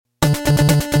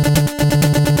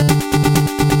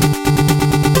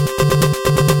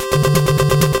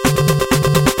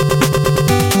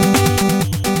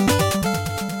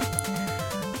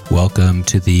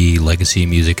to the Legacy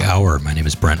Music Hour. My name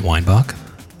is Brent Weinbach.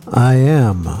 I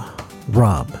am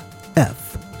Rob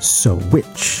F.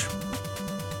 Sowich.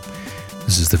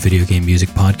 This is the video game music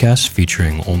podcast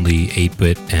featuring only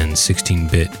 8-bit and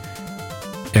 16-bit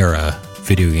era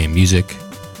video game music.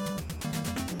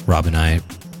 Rob and I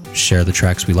share the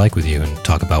tracks we like with you and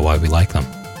talk about why we like them.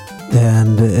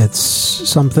 And it's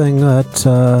something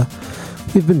that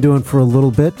we've been doing for a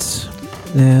little bit,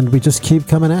 and we just keep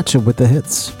coming at you with the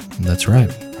hits. That's right.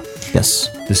 Yes.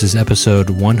 This is episode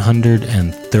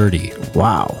 130.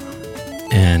 Wow.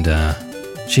 And,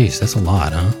 geez, that's a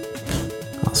lot, huh?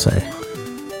 I'll say.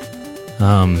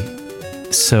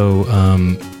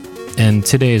 And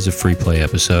today is a free play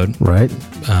episode. Right.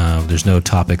 There's no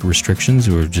topic restrictions.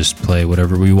 We'll just play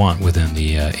whatever we want within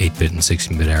the 8-bit and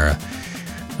 16-bit era.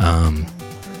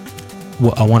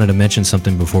 I wanted to mention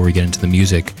something before we get into the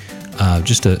music.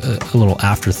 Just a little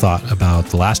afterthought about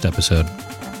the last episode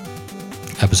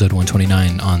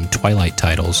 129 on Twilight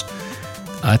titles.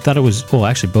 I thought it was, well,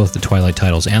 actually both the Twilight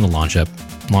titles and the launch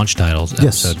titles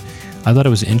episode. Yes. I thought it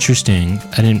was interesting.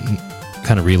 I didn't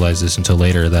kind of realize this until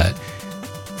later that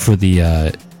for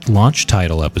the launch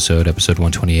title episode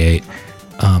 128,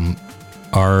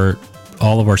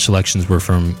 all of our selections were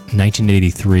from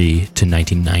 1983 to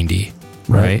 1990,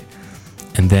 right?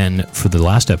 And then for the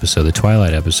last episode, the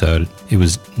Twilight episode, it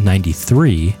was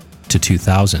 93 to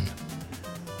 2000.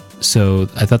 So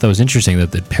I thought that was interesting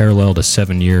that it paralleled a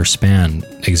 7-year span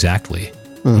exactly.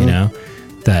 Mm-hmm. You know,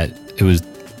 that it was.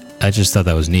 I just thought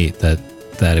that was neat that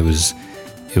it was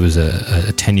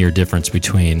a 10-year difference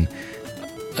between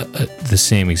the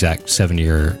same exact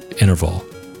 7-year interval.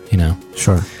 You know.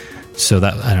 Sure. So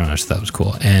that, I don't know, I just thought that was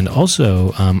cool. And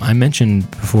also, I mentioned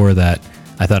before that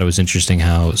I thought it was interesting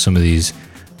how some of these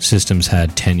systems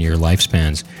had 10-year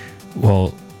lifespans.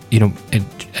 Well, you know,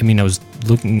 I was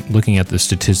looking at the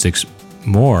statistics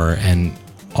more, and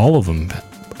all of them,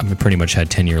 pretty much had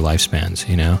 10-year lifespans.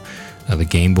 You know, the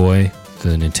Game Boy,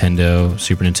 the Nintendo,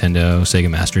 Super Nintendo, Sega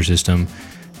Master System,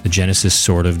 the Genesis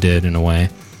sort of did in a way.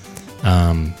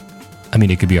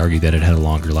 It could be argued that it had a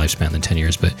longer lifespan than 10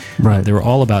 years, but right. They were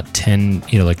all about 10,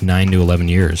 like 9 to 11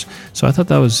 years. So I thought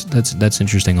that's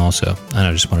interesting also. And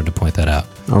I just wanted to point that out.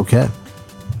 Okay.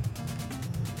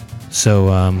 So,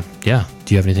 yeah.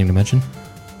 Do you have anything to mention?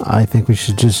 I think we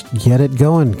should just get it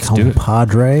going,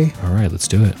 compadre. All right, let's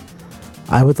do it.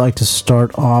 I would like to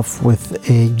start off with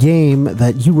a game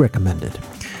that you recommended.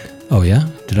 Oh, yeah?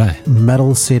 Did I?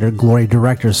 Metal Satyr Glory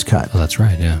Director's Cut. Oh, that's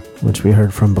right, yeah. Which we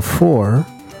heard from before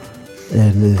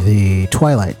in the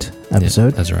Twilight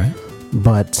episode. Yeah, that's right.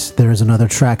 But there is another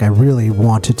track I really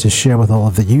wanted to share with all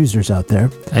of the users out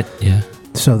there. Yeah.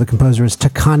 So the composer is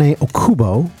Takane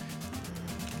Okubo,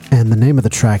 and the name of the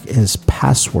track is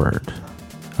Password.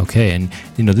 Okay, and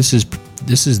this is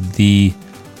the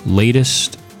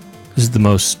latest. This is the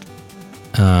most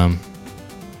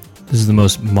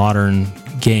modern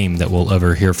game that we'll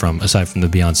ever hear from, aside from the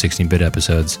Beyond 16-bit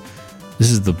episodes.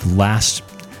 This is the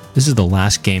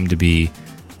last game to be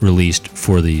released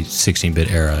for the 16-bit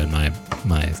era, in my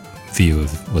view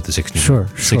of what the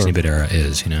 16-bit era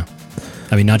is.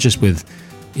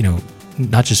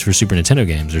 Not just for Super Nintendo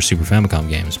games or Super Famicom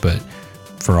games, but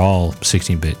for all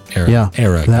 16-bit era that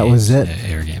games, was it.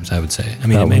 Era games, I would say.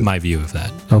 In my view of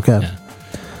that. Okay. Yeah.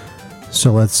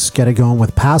 So let's get it going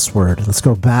with Password. Let's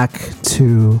go back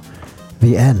to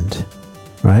the end,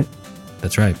 right?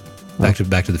 That's right. Back to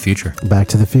the future. Back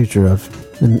to the future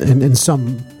in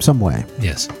some way.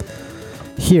 Yes.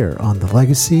 Here on the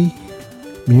Legacy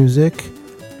Music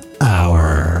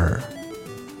Hour.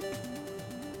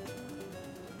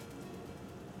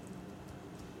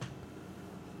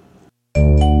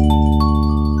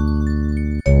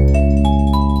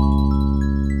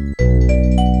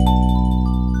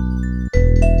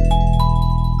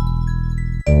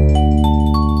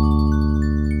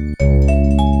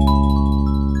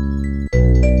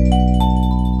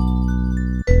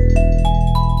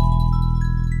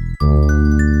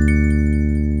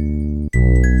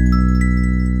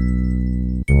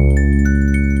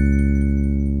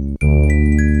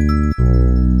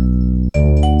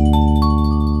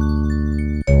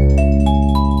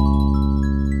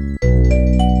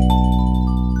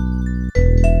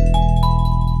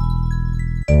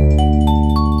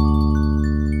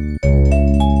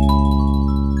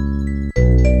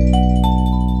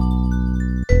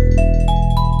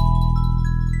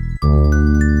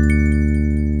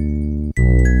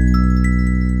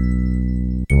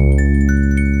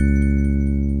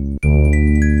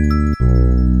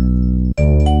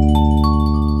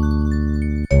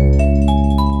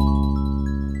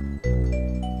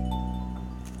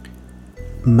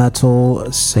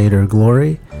 Metal Seder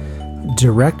Glory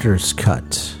Director's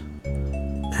Cut.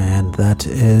 And that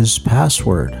is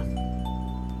Password.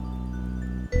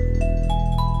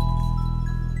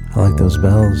 I like those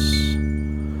bells.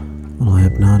 A little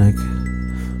hypnotic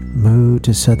mood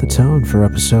to set the tone for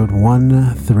episode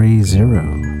 130.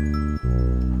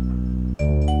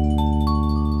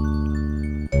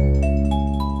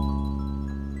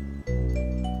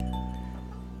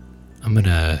 I'm going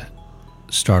to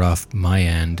start off my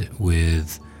end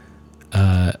with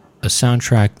a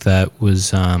soundtrack that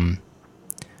was kind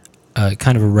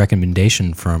of a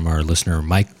recommendation from our listener,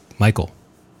 Michael.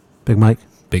 Big Mike?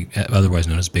 Otherwise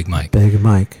known as Big Mike. Big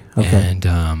Mike, okay.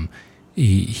 And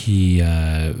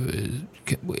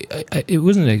it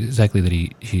wasn't exactly that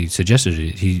he suggested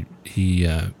it. He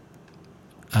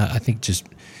I think just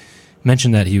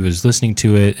mentioned that he was listening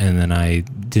to it, and then I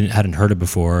hadn't heard it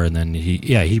before, and then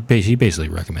he basically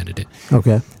recommended it.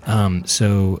 Okay.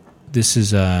 So this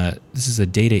is a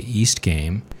Data East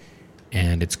game,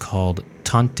 and it's called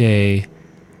Tante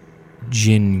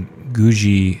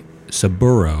Jinguji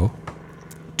Saburo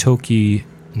Toki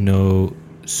no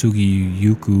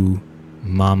Sugiyuku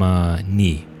Mama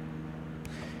Ni.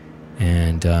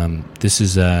 And this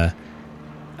is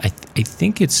I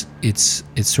think it's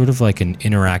sort of like an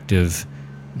interactive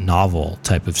novel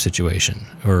type of situation,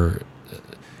 or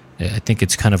I think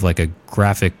it's kind of like a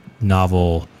graphic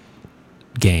novel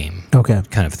game, okay,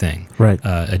 kind of thing, right?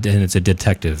 And it's a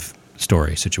detective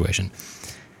story situation.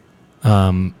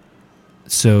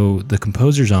 So the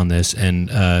composers on this, and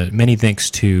many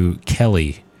thanks to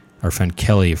Kelly, our friend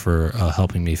Kelly, for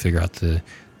helping me figure out the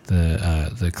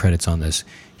credits on this.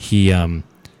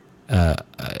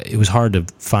 It was hard to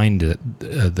find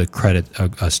the credit,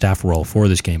 a staff role for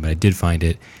this game, but I did find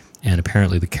it, and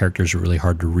apparently the characters are really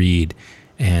hard to read,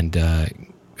 and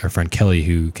our friend Kelly,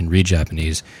 who can read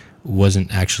Japanese,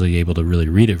 wasn't actually able to really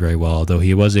read it very well, although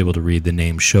he was able to read the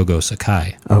name Shogo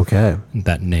Sakai. Okay.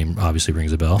 That name obviously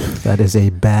rings a bell. That is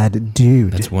a bad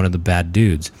dude. That's one of the bad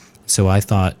dudes. So I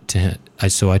thought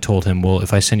I told him, well,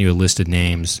 if I send you a list of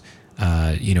names,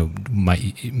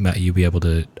 might you be able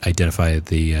to identify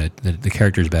the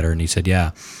characters better? And he said,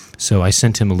 yeah. So I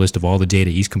sent him a list of all the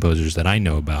Data East composers that I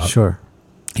know about. Sure.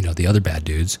 The other bad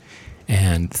dudes.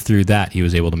 And through that, he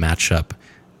was able to match up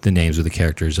the names of the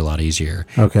characters a lot easier.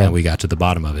 Okay. And we got to the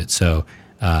bottom of it. So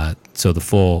the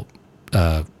full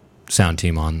sound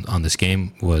team on this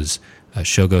game was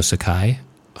Shogo Sakai,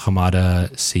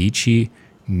 Hamada Seiichi,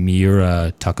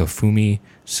 Miura Takafumi,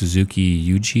 Suzuki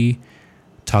Yuji,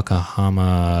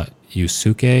 Takahama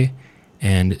Yusuke,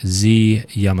 and Z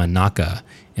Yamanaka.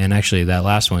 And actually, that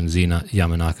last one, Z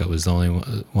Yamanaka, was the only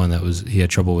one that he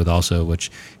had trouble with also, which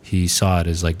he saw it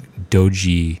as like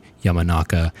Doji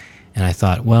Yamanaka. And I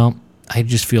thought, well, I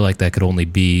just feel like that could only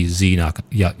be Z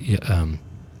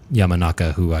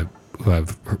Yamanaka, who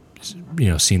I've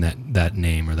seen that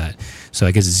name or that. So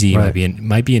I guess Z right.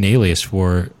 might be an alias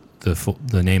for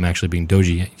the name actually being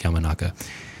Doji Yamanaka.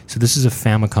 So this is a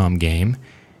Famicom game,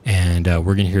 and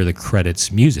we're going to hear the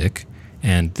credits music,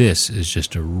 and this is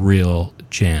just a real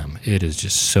jam. It is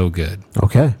just so good.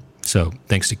 Okay. So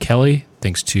thanks to Kelly,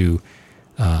 thanks to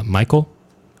Michael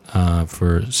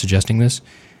for suggesting this,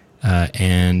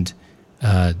 and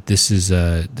this is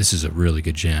a really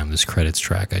good jam. This credits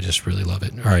track, I just really love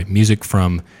it. All right, music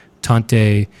from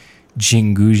Tante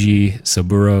Jinguji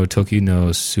Saburo Toki no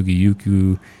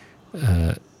Sugiyuku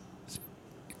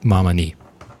Mama Ni.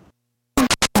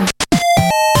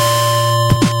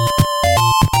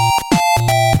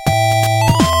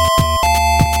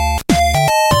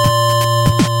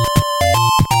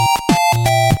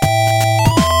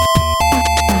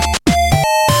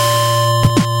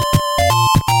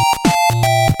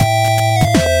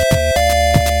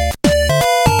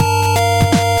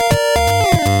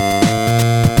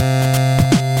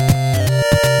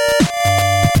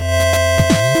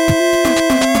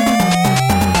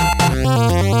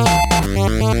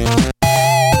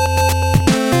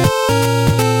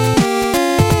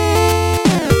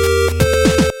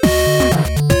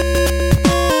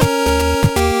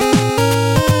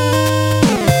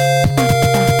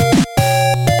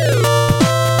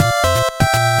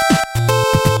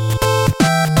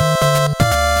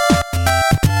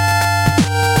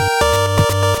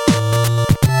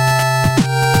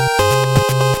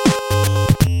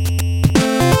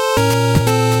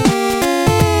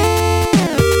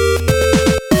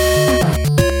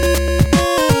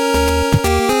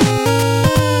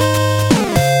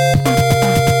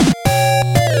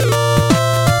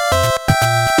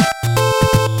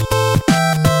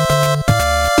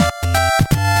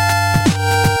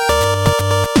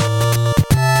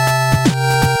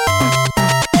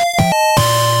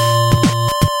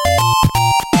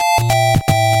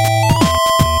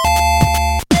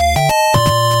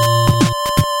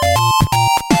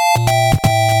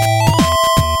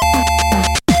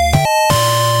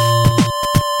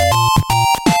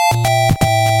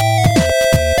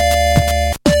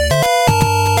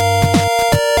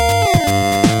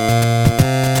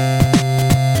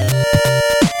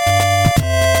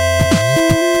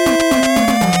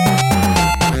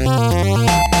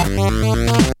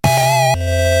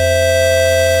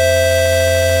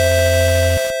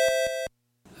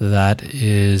 That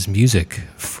is music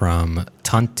from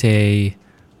Tante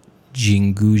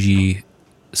Jinguji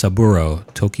Saburo,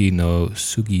 Toki no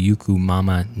Sugiyuku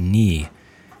Mama ni.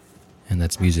 And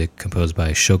that's music composed by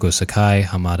Shoko Sakai,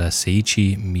 Hamada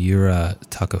Seiichi, Miura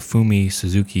Takafumi,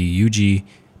 Suzuki Yuji,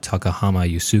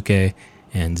 Takahama Yusuke,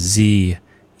 and Z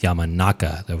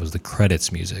Yamanaka. That was the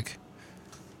credits music.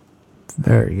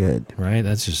 Very good. Right?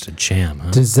 That's just a jam, huh?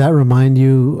 Does that remind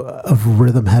you of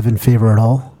Rhythm Heaven Fever at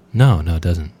all? No, it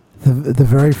doesn't. The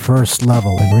very first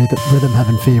level in Rhythm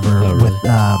Heaven Fever really? with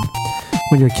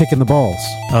when you're kicking the balls.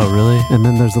 Oh, really? And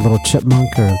then there's a little chipmunk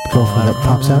or gopher that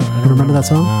pops out. You remember that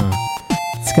song? No.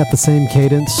 It's got the same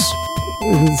cadence.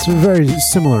 It's a very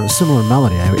similar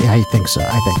melody. I think so.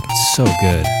 I think It's so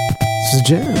good. this is a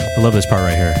jam. I love this part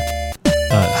right here.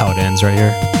 How it ends right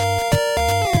here.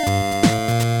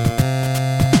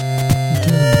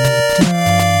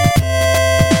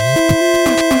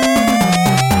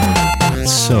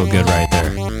 It's so good right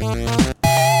there.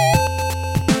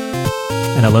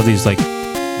 And I love these like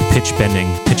pitch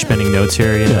bending notes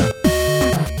here, you know.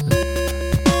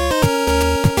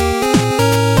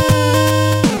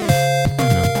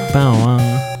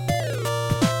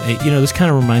 You know, this kind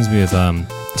of reminds me of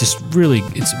just really,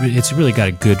 it's really got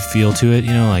a good feel to it.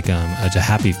 You know, like it's a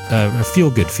happy, a feel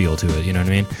good feel to it. You know what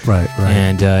I mean? Right.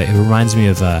 And it reminds me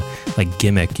of like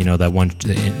Gimmick. You know, that one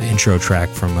intro track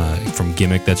from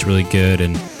Gimmick that's really good,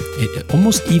 and it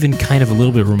almost even kind of a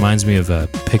little bit reminds me of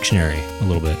Pictionary a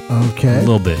little bit. Okay. A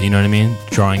little bit. You know what I mean?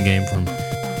 Drawing game from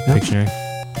Pictionary.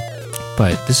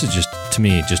 But this is just, to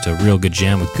me, just a real good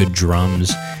jam with good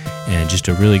drums. And just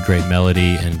a really great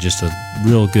melody and just a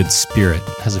real good spirit.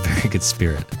 It has a very good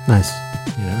spirit. Nice.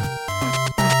 You know?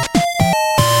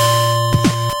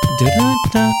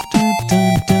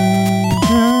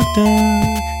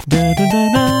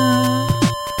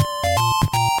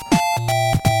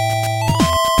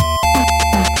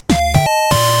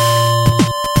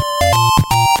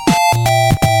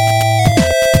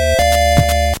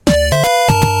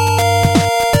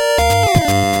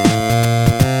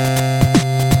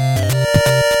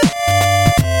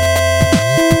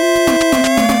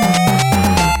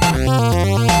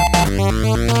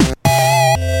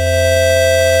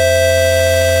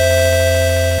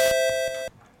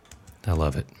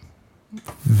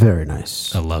 Very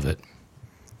nice. I love it.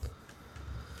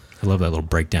 I love that little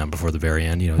breakdown before the very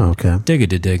end. You know, Okay.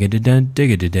 dig-a-da-dig-a-da-dun,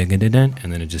 dig-a-da-dig-a-da-dun,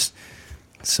 and then it just,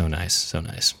 it's so nice, so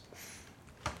nice.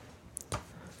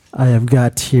 I have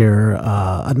got here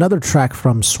another track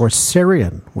from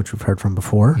Sorcerian, which we've heard from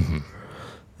before. Mm-hmm.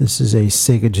 This is a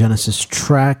Sega Genesis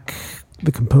track.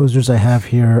 The composers I have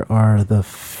here are the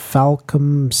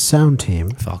Falcom Sound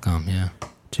Team, Falcom, yeah.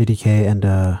 JDK, and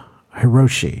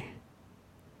Hiroshi.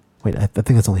 Wait, I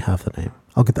think that's only half the name.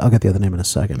 I'll get the other name in a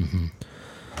second.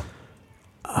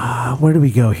 Mm-hmm. Where do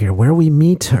we go here? Where we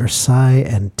meet are Sigh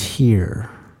and Tear.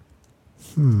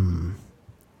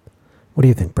 What do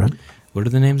you think, Brent? What are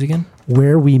the names again?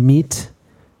 Where we meet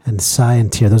and Sigh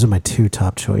and Tear. Those are my two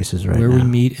top choices right Where now. we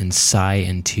meet and Sigh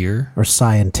and Tear. Or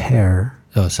Sigh and Tear.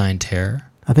 Oh, Sigh and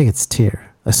Tear. I think it's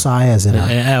Tear. A sigh as in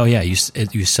a... Oh yeah, you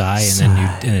sigh and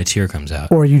then a tear comes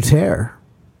out. Or you tear.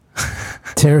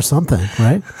 Tear something,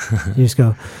 right? You just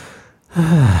go... You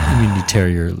mean you tear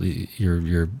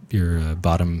your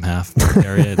bottom half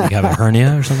area? Like you have a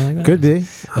hernia or something like that? Could be.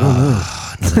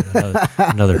 I don't know.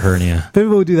 Another hernia. Maybe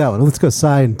we'll do that one. Let's go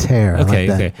Sigh and Tear. I Okay,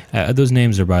 like that. okay. Those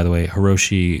names are, by the way,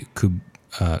 Hiroshi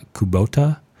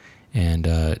Kubota and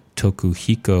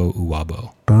Tokuhiko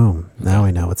Uwabo. Boom. Now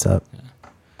we know what's up.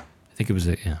 I think it was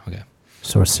yeah, okay.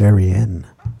 Sorcerian.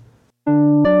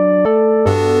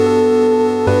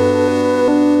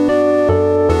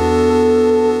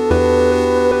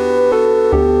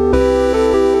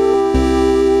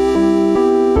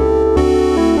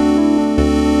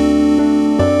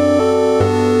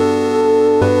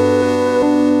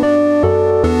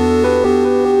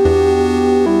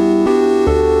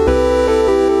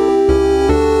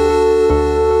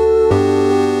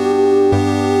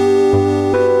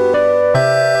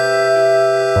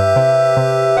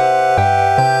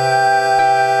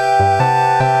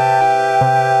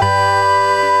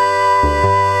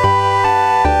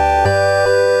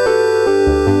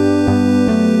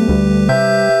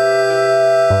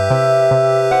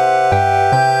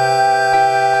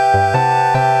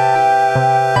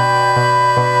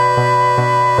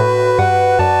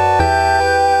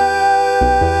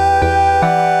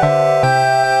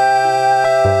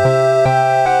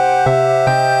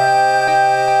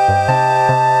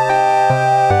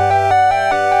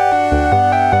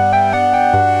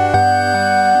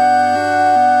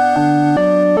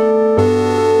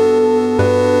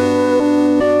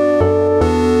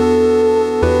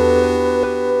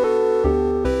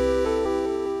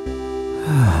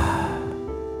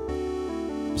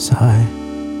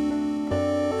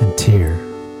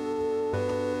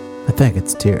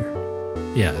 tier.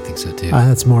 Yeah, I think so too.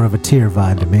 That's more of a tier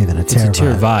vibe to me than a tear vibe. It's a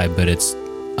tier vibe, but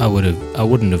I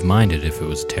wouldn't have minded if it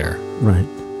was a tear. Right.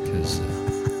 Because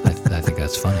I think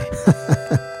that's funny.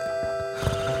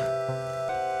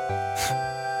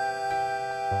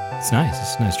 It's nice.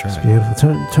 It's a nice track. It's beautiful.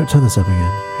 Turn this up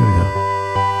again. Here we go.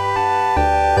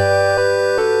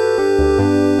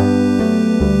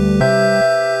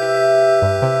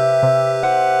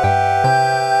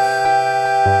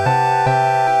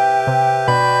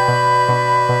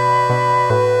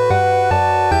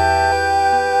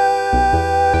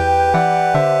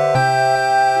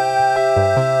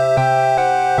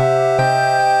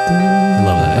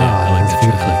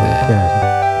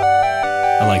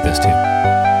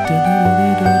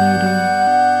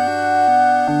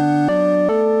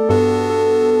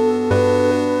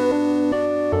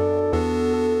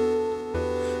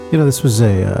 This was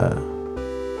a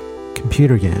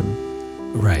computer game.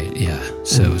 Right, yeah.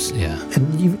 So,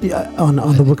 And on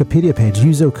the Wikipedia page,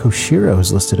 Yuzo Koshiro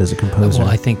is listed as a composer. Well,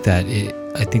 I think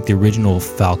the original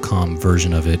Falcom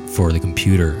version of it for the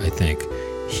computer, I think,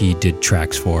 he did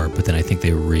tracks for, but then I think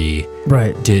they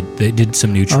did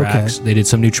some new tracks. Okay. They did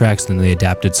some new tracks, then they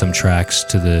adapted some tracks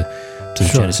to the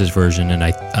Genesis version, and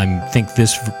I think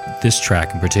this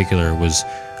track in particular was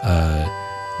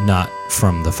not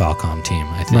from the Falcom team,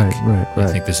 I think. Right.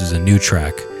 I think this is a new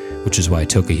track, which is why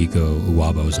Tokihiko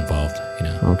Uwabo is involved,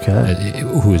 Okay.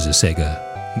 Who is a Sega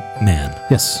man.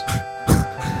 Yes.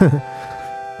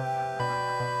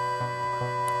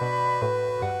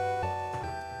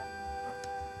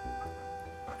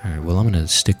 All right, well, I'm going to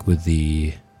stick with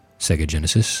the Sega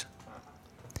Genesis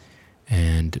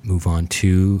and move on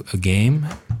to a game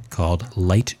called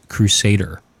Light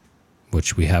Crusader,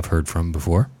 which we have heard from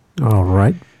before. All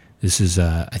right. This is,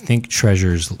 I think,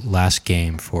 Treasure's last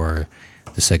game for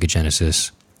the Sega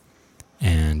Genesis.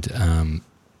 And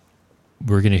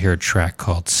we're going to hear a track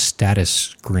called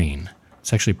Status Green.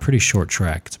 It's actually a pretty short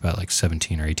track. It's about like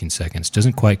 17 or 18 seconds.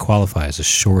 Doesn't quite qualify as a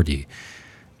shorty,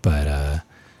 but,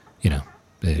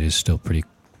 it is still pretty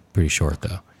short,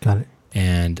 though. Got it.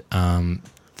 And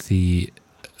the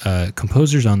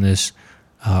composers on this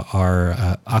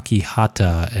are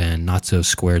Akihata and Natsu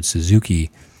Squared Suzuki.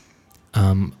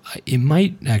 It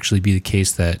might actually be the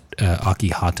case that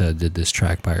Akihata did this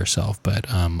track by herself, but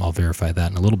I'll verify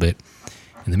that in a little bit.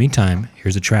 In the meantime,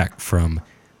 here's a track from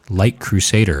Light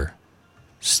Crusader,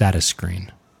 Status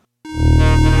Screen.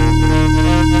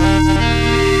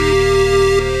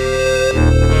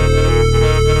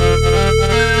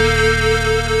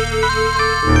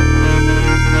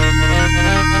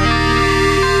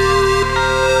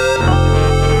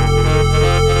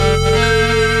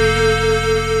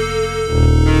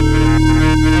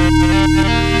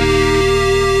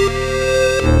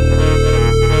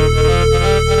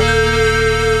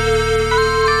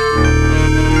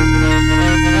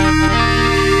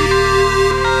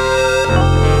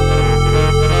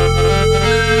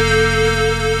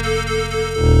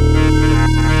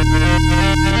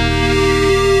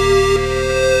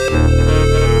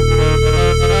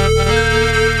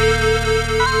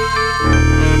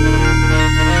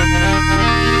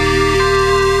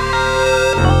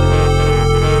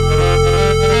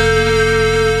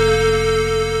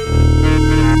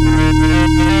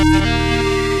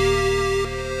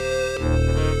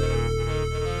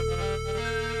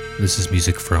 This is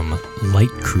music from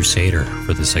Light Crusader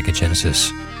for the Sega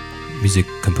Genesis. Music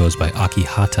composed by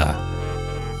Akihata.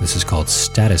 This is called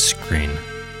Status Screen.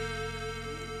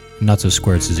 Natsu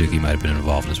Squared Suzuki might have been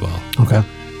involved as well. Okay.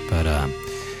 But I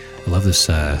love this.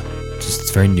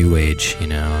 It's very new age,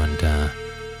 and I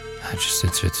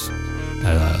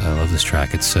love this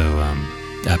track. It's so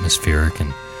atmospheric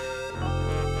and.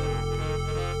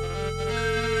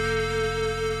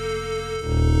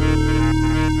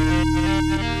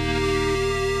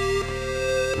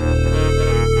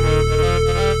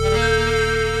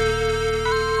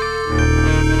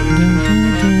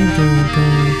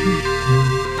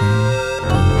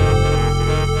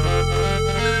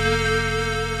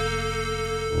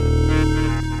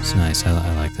 It's nice.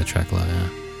 I like that track a lot. Yeah.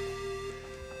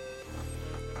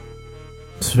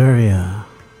 It's very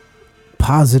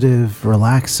positive,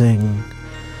 relaxing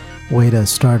way to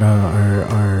start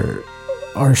our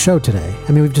show today.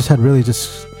 I mean, we've just had really a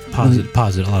lot of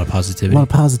positivity. A lot of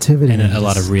positivity. And a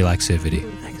lot of relaxivity.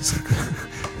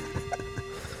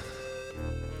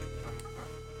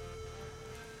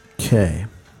 Okay.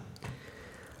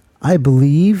 I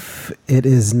believe it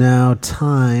is now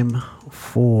time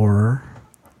for...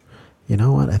 You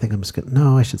know what? I think I'm just going to...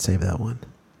 No, I should save that one.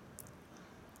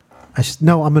 I'm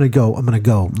going to go. I'm going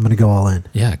to go all in.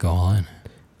 Yeah, go all in.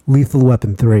 Lethal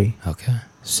Weapon 3. Okay.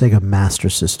 Sega Master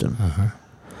System,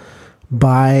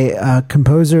 by a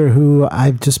composer who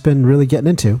I've just been really getting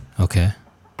into. Okay.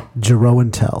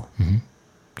 Jeroen Tel. Mm-hmm.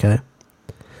 Okay.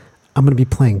 I'm going to be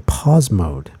playing Pause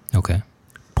Mode. Okay.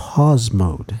 Pause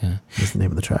Mode is the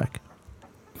name of the track.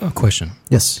 A question.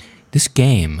 Yes. This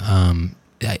game,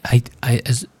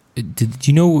 did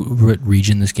you know what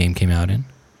region this game came out in?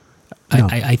 No.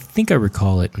 I think I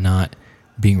recall it not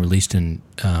being released in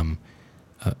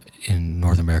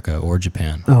North America or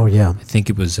Japan. Oh, yeah. I think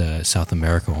it was South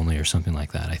America only or something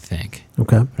like that, I think.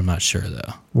 Okay. I'm not sure,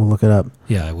 though. We'll look it up.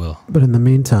 Yeah, I will. But in the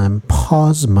meantime,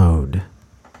 Pause Mode.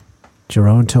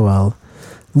 Jeroen Tel,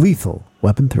 Lethal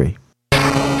Weapon 3.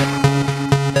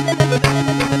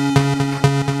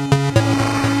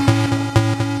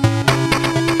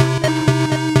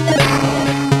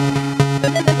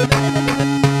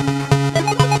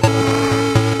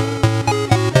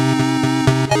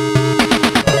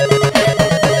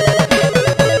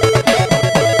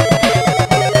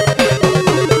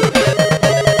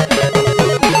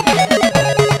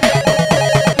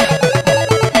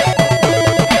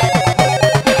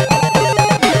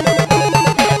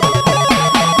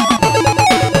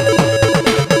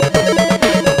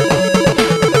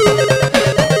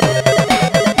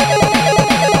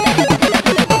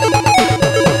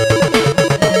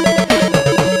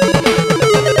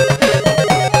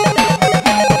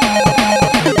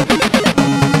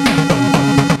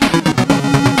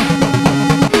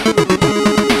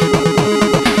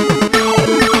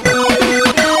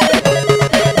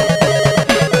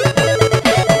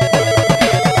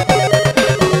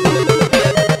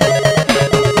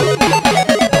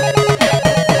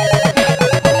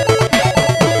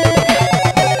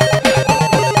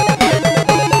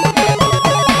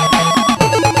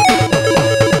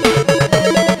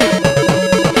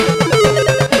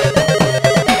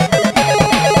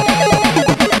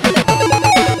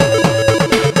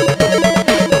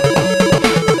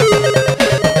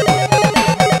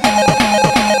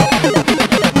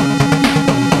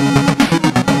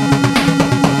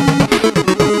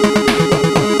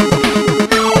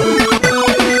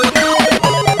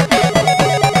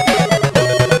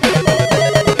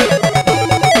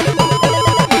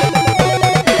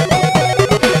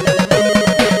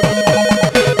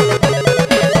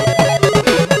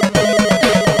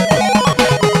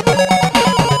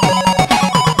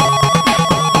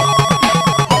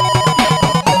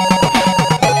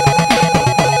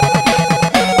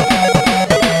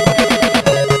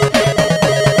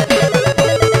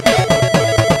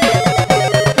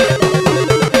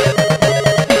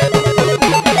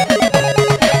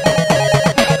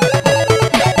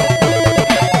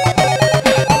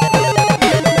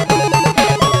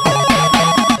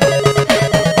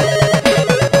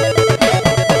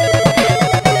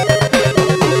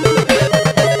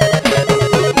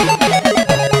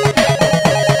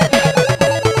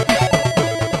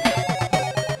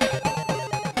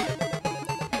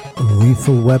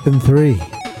 Lethal Weapon 3.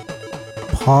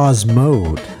 Pause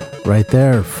Mode. Right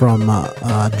there from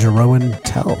Jeroen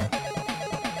Tel.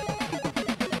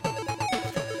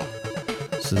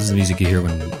 So this is the music you hear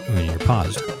when you're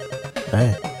paused.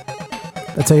 Hey.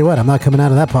 I tell you what, I'm not coming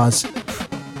out of that pause.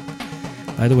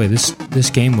 By the way, this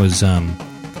game was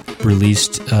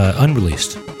released,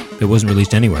 unreleased. It wasn't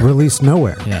released anywhere. Released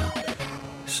nowhere. Yeah.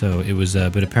 So it was,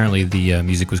 but apparently the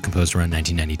music was composed around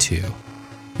 1992.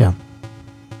 Yeah.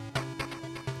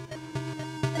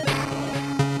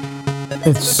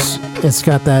 It's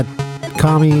got that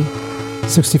Kami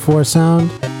 64 sound.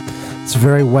 It's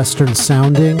very Western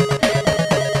sounding.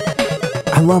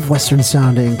 I love Western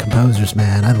sounding composers,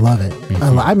 man. I love it.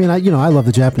 Mm-hmm. I love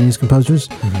the Japanese composers,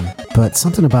 but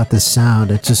something about this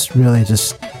sound, it just really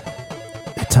it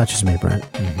touches me, Brent.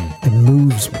 Mm-hmm. It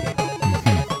moves me.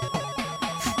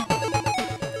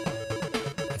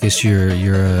 I guess you're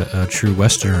a true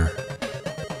Westerner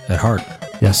at heart.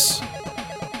 Yes.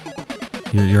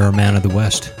 You're a man of the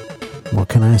West. What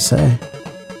can I say?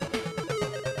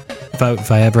 If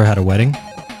I ever had a wedding,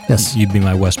 yes, you'd be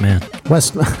my West man.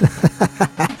 West. I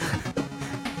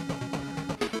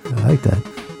like that.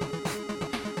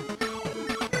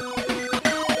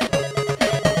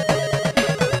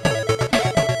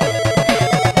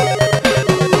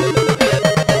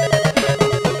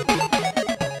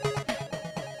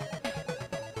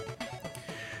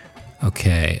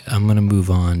 Okay, I'm gonna move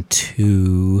on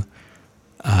to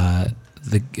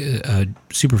the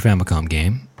Super Famicom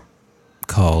game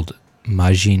called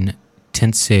Majin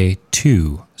Tensei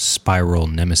 2 Spiral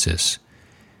Nemesis.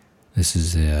 This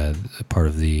is a part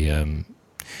of the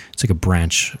it's like a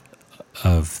branch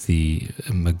of the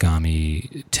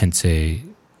Megami Tensei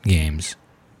games,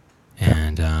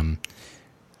 and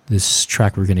This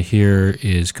track we're going to hear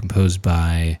is composed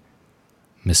by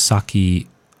Misaki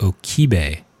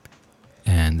Okibe,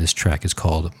 and this track is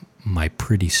called My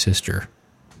Pretty Sister.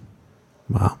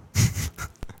 Wow.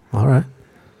 All right.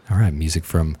 All right, music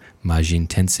from Majin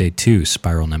Tensei 2,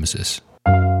 Spiral Nemesis.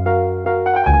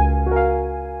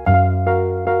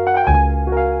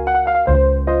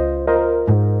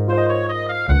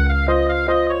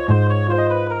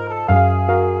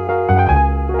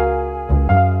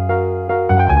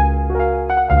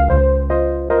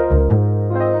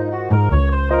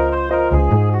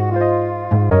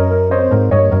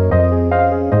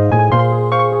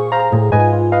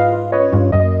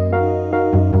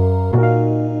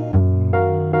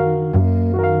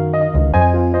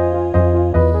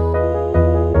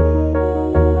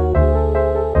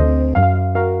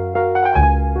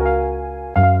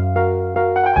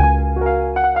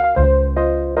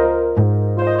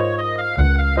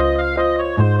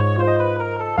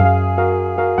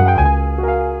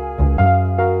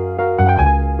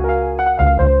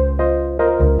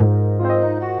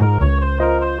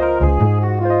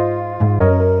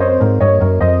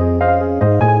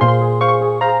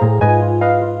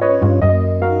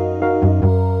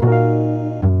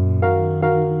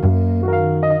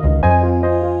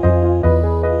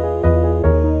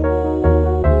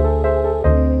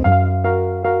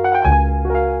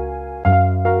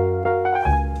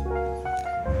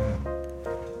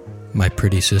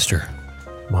 Pretty Sister.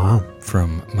 Wow.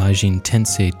 From Majin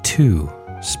Tensei 2,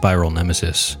 Spiral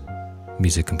Nemesis.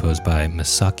 Music composed by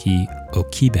Misaki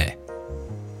Okibe.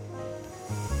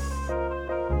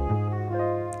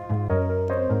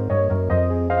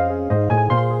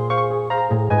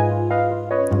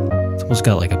 It's almost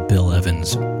got like a Bill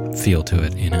Evans feel to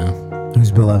it, you know?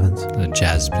 Who's Bill Evans?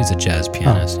 He's a jazz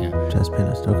pianist. Oh, yeah. Jazz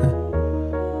pianist, okay.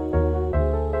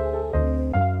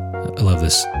 I love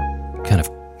this kind of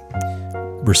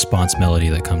response melody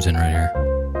that comes in right here.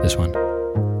 This one.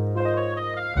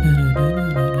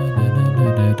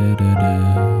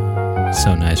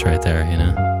 So nice right there, you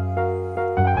know?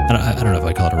 I don't know if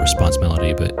I call it a response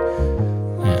melody, but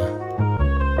yeah.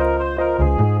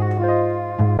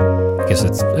 I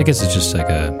guess it's just like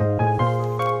a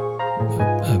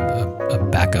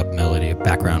backup melody, a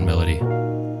background melody.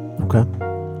 Okay.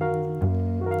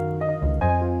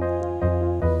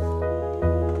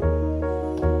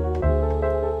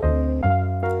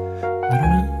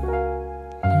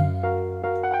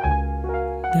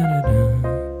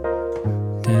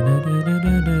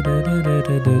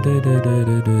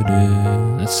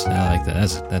 I like that.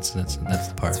 That's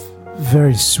the part.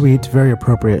 Very sweet, very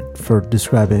appropriate for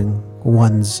describing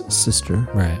one's sister.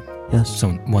 Right. Yes.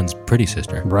 One's pretty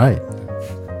sister. Right.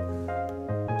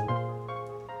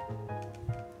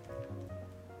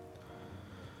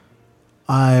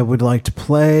 I would like to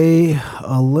play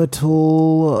a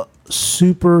little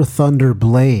Super Thunder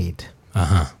Blade.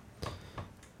 Uh-huh.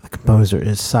 The composer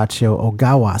is Sachio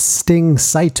Ogawa, Sting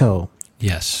Saito.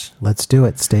 Yes. Let's do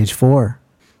it. Stage 4.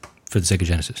 For the Sega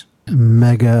Genesis.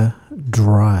 Mega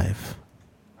Drive.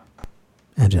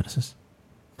 And Genesis.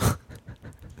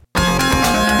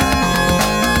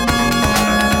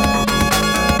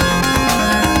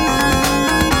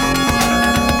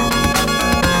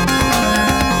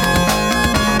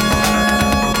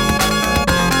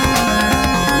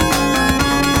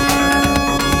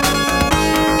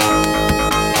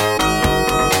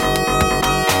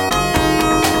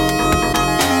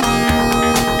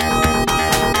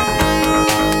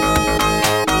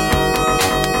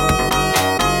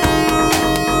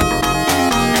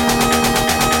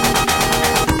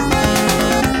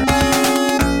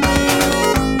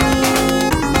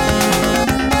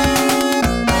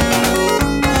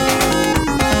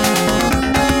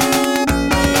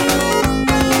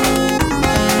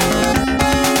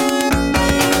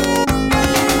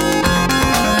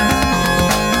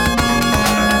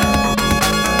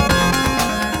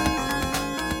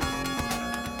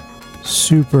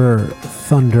 Super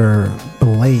Thunder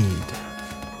Blade.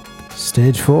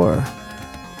 Stage 4.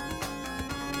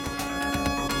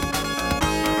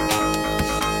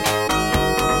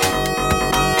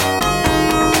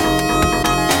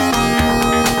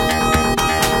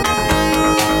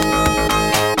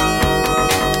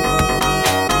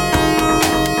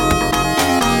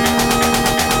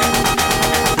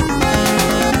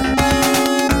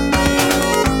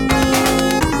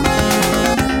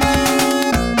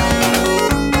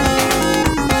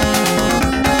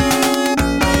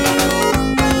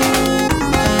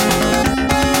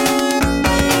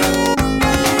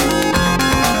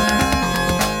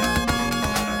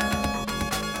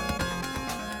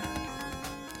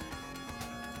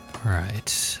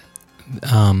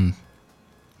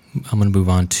 going to move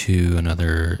on to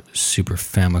another Super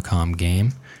Famicom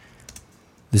game.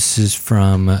 This is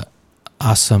from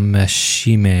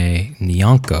Asameshime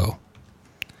Nyanko.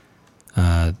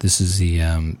 This is the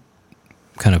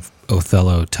kind of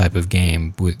Othello type of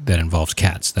game that involves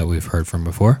cats that we've heard from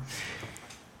before.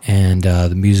 And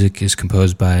the music is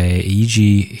composed by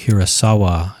Eiji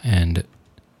Hirasawa and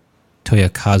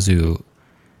Toyakazu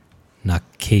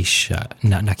Nakaishi.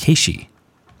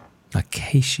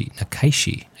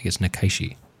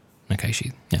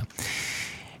 Nakaishi, yeah.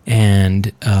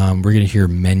 And we're going to hear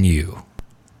Menu.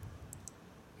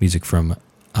 Music from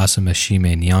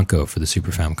Asameshime Nyanko for the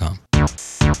Super Famicom.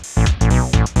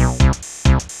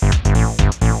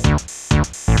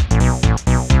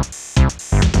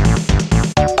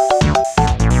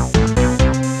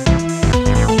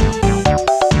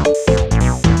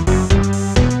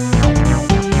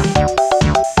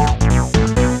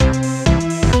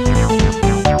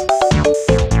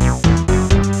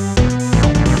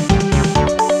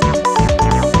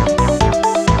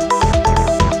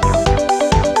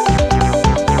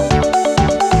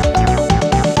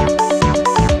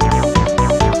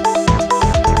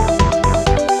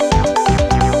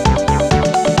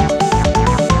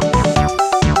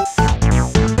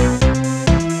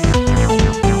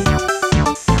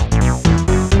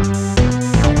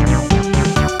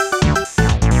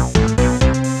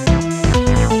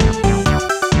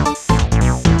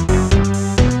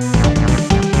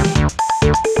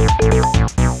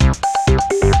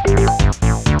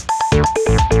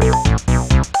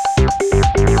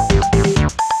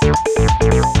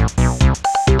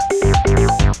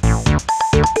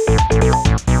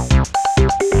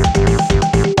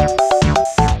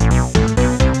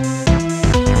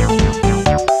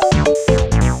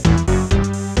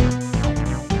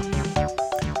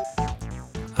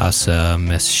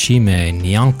 Asameshime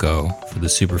Nyanko for the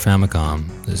Super Famicom.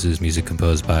 This is music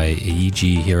composed by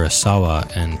Eiji Hirasawa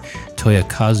and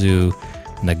Toyakazu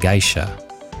Nagaisha.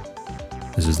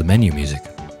 This is the Menu music.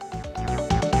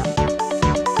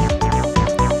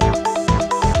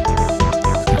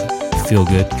 Feel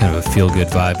good, kind of a feel good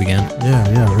vibe again.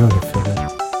 Yeah, really feel good.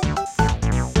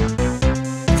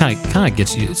 Kind of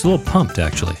gets you. It's a little pumped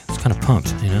actually. It's kind of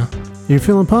pumped, you know. You're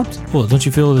feeling pumped? Well, don't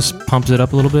you feel this pumps it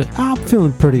up a little bit? I'm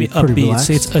feeling pretty upbeat. Relaxed.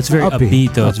 It's very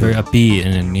upbeat though. It's very upbeat,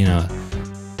 and you know.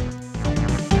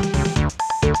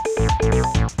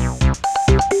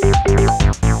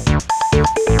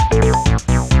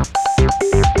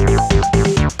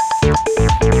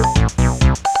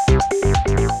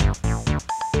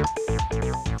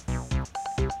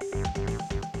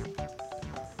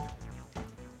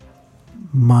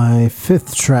 My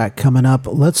fifth track coming up,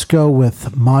 let's go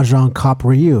with Mahjong Cop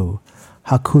Ryu,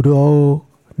 Hakudo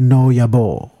no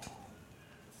Yabo.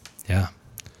 Yeah.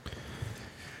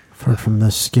 I've heard from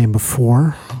this game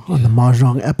before on the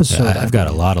Mahjong episode. Yeah, I've got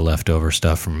a lot of leftover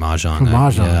stuff from Mahjong. From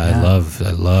Mahjong, I love.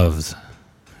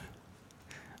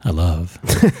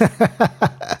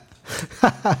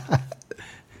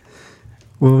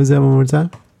 What was that one more time?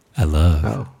 I love.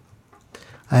 Oh.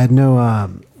 I had no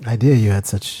idea you had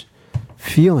such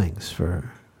feelings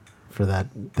for that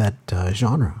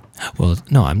genre. Well,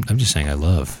 no, I'm just saying I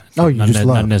love. Oh, you just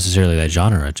love. Not necessarily that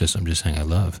genre. I'm just saying I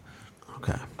love.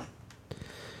 Okay.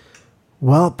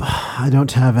 Well, I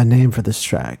don't have a name for this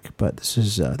track, but this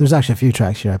is there's actually a few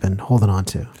tracks here I've been holding on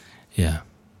to. Yeah.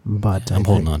 But I'm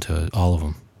holding on to all of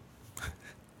them.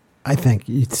 I think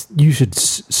you should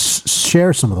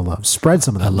share some of the love, spread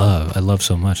some of the love. I love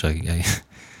so much. I'm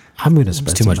going to spread.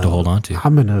 It's too much to hold on to.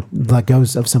 I'm going to let go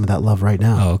of some of that love right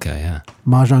now. Oh, okay, yeah.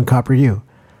 Mahjong Cop Ryu,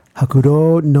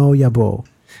 Hakudo no Yabo.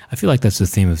 I feel like that's the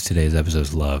theme of today's episode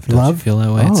is love. Don't love? You feel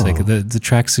that way? Oh. It's like the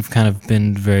tracks have kind of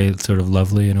been very sort of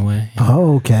lovely in a way. You know?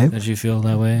 Oh, okay. Don't you feel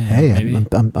that way? Hey, maybe?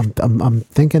 I'm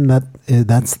thinking that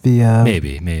that's the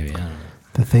maybe I don't know.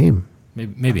 The theme.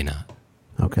 Maybe not.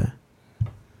 Okay.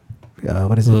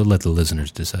 What is it? We'll let the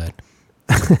listeners decide.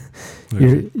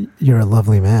 You're a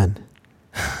lovely man.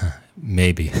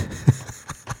 Maybe.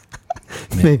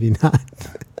 Maybe not.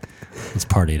 Let's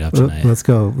party it up tonight. Let's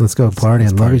go party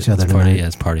and love each other tonight.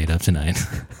 Let's party it up tonight.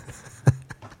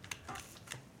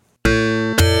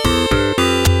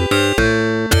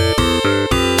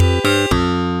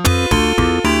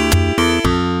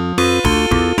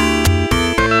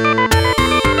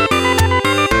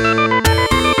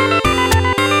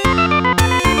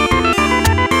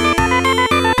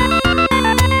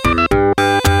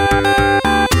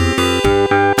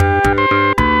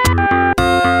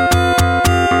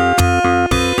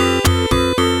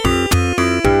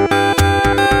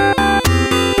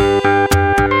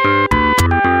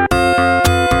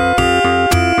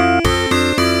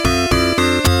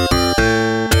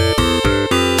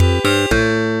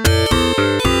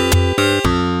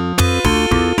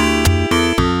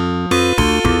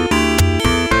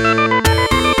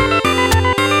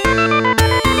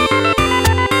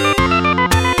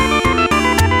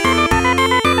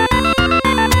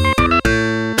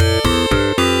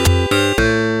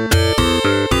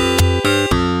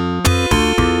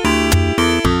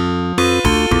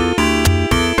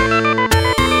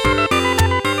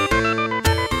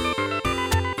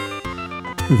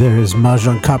 there is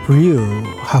Mahjong Kapryu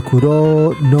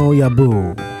Hakuro no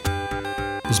Yabu.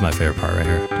 This is my favorite part right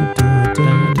here.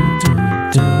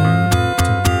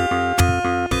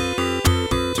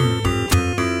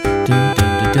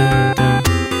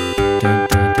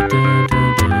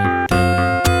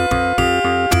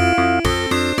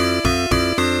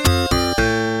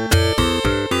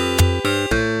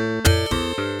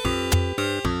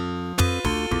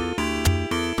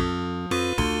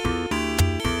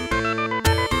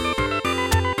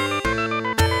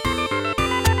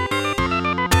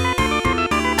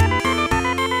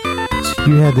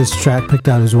 You had this track picked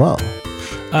out as well,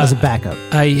 as a backup.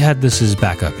 I had this as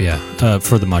backup, yeah,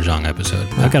 for the Mahjong episode.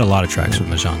 I've got a lot of tracks for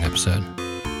the Mahjong episode.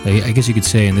 I guess you could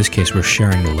say in this case we're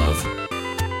sharing the love,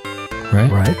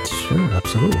 right? Right, sure,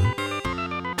 absolutely.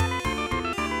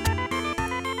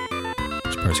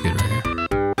 This part's good right here.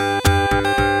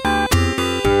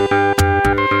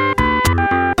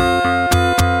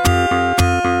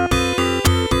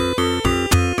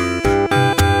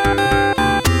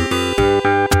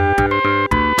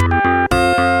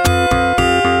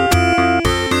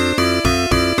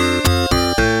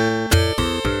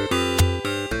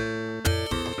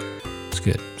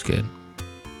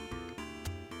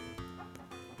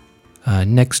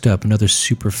 Next up, another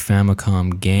Super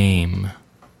Famicom game.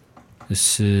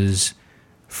 This is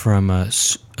from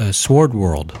Sword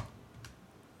World.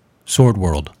 Sword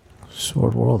World,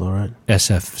 all right.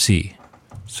 SFC.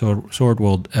 Sword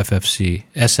World FFC.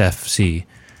 SFC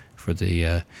for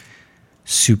the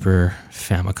Super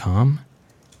Famicom.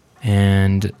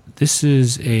 And this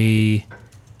is a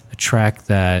track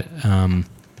that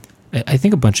I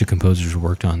think a bunch of composers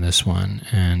worked on this one.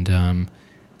 And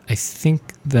I think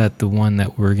that the one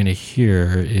that we're going to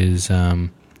hear is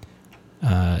I'm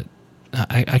not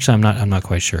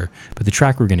quite sure, but the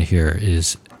track we're going to hear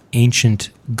is Ancient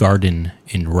Garden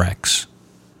in Rex.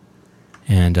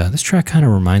 And this track kind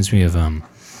of reminds me of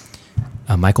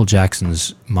Michael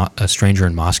Jackson's A Stranger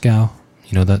in Moscow.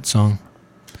 You know that song?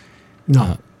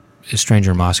 No. A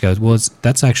Stranger in Moscow. Well,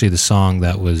 that's actually the song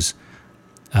that was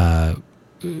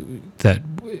that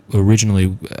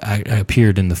originally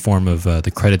appeared in the form of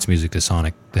the credits music to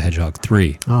Sonic the Hedgehog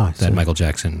 3 that Michael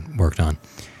Jackson worked on.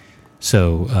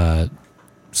 So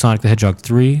Sonic the Hedgehog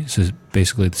 3 is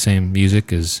basically the same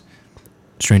music as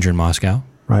Stranger in Moscow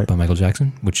by Michael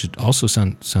Jackson, which also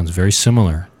sounds very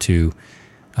similar to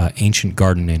Ancient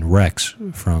Garden in Rex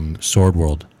from Sword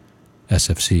World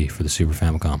SFC for the Super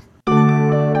Famicom.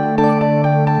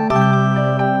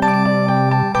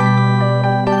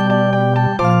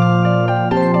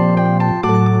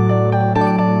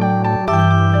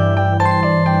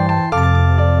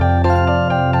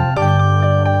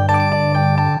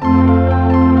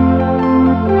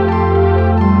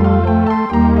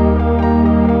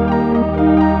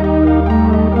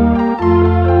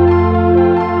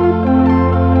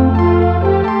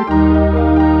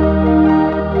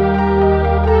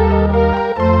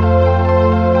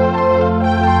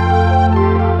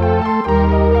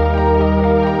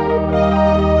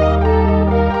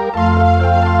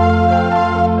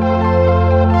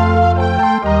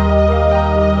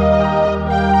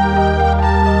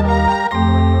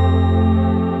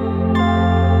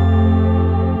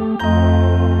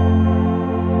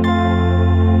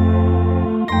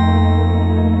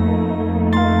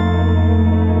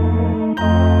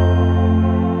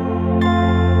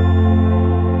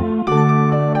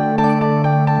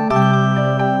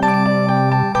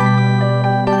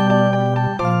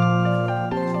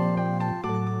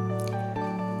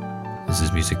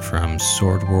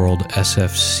 Sword World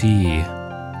SFC,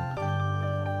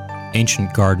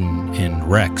 Ancient Garden in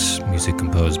Rex, music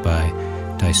composed by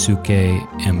Daisuke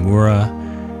Emura,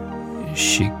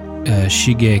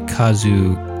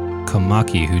 Shigekazu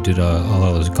Komaki, who did all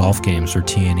of those golf games for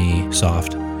TNE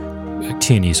Soft.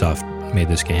 TNE Soft made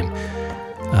this game.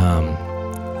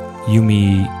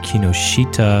 Yumi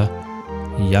Kinoshita,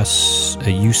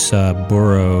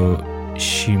 Yusaburo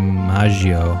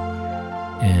Shimagio,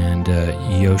 and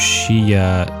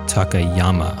Yoshiya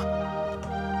Takayama.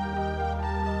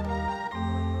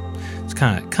 It's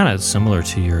kind of similar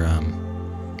to your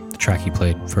the track you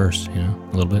played first, a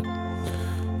little bit.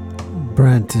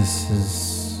 Brent, this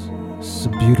is a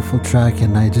beautiful track,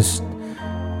 and I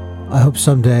hope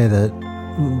someday that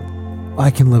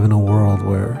I can live in a world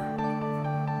where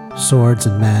swords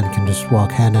and man can just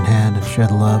walk hand in hand and share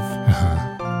the love.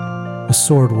 A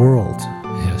sword world.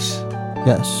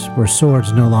 Yes, where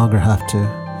swords no longer have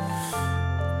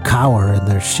to cower in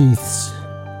their sheaths.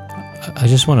 I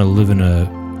just want to live in a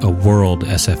world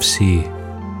SFC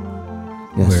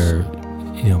where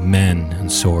men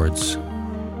and swords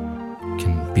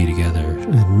can be together.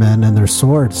 And men and their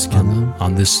swords can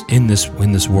in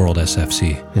this world,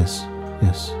 SFC. Yes.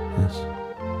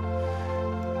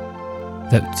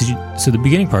 So the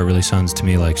beginning part really sounds to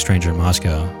me like Stranger in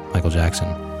Moscow, Michael Jackson.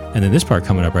 And then this part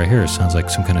coming up right here sounds like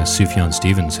some kind of Sufjan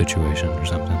Stevens situation or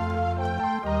something.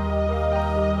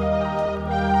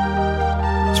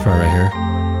 This part right here.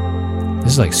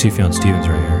 This is like Sufjan Stevens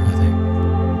right here, I think.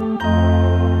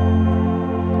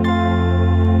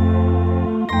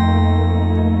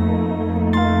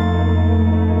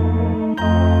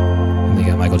 And they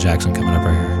got Michael Jackson coming up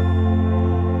right here.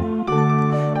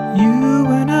 You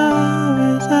and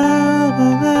I was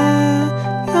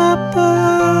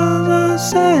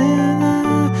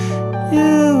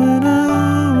you and I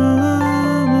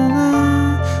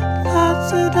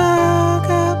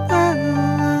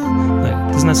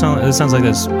doesn't that sound? It sounds like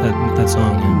that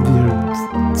song.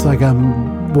 Yeah. It's like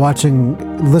I'm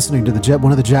listening to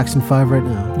one of the Jackson 5 right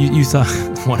now. You thought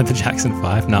one of the Jackson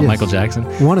 5, not yes. Michael Jackson?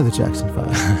 One of the Jackson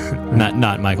 5. Right.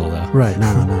 not Michael, though. Right,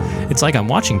 no. It's like I'm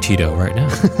watching Tito right now.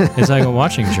 It's like I'm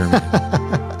watching German.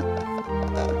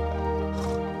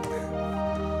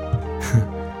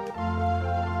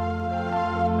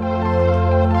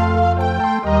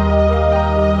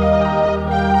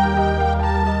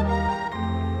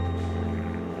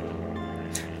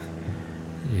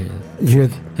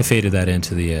 I faded that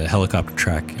into the helicopter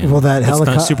track. Well, that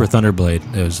helicopter... Super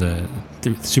Thunderblade. It was a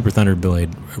Super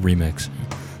Thunderblade remix.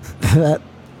 That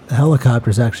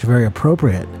helicopter is actually very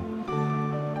appropriate.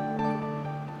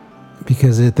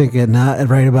 Because I think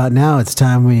right about now, it's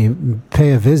time we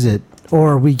pay a visit,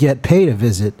 or we get paid a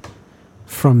visit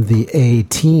from the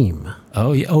A-Team.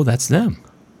 Oh, yeah. Oh, that's them.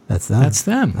 That's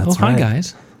them. That's right. Hi,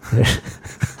 guys.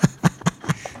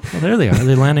 Well, there they are.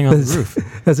 They're landing on the roof.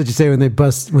 That's what you say when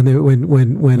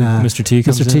Mr. T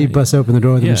comes Mr. T busts open the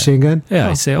door with a machine gun. Yeah,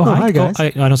 I say, hi guys. I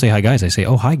don't say hi guys. I say,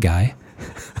 hi guy,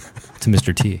 to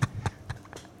Mr. T.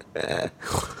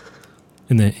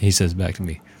 And then he says back to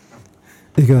me.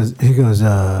 He goes.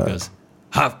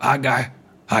 Hi guy,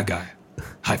 hi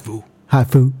foo, hi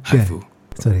foo. Hi foo.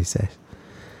 That's what he says.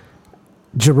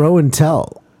 Jeroen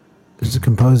Tel is the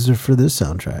composer for this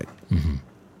soundtrack. Mm-hmm.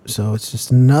 So it's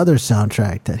just another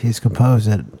soundtrack that he's composed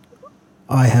that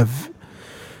I have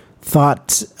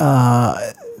thought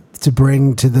to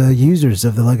bring to the users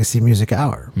of the Legacy Music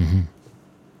Hour. Mm-hmm.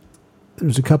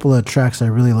 There's a couple of tracks I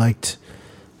really liked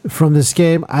from this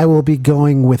game. I will be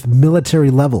going with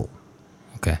Military Level.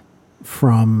 Okay.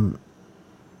 From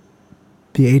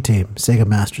the A-Team Sega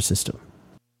Master System.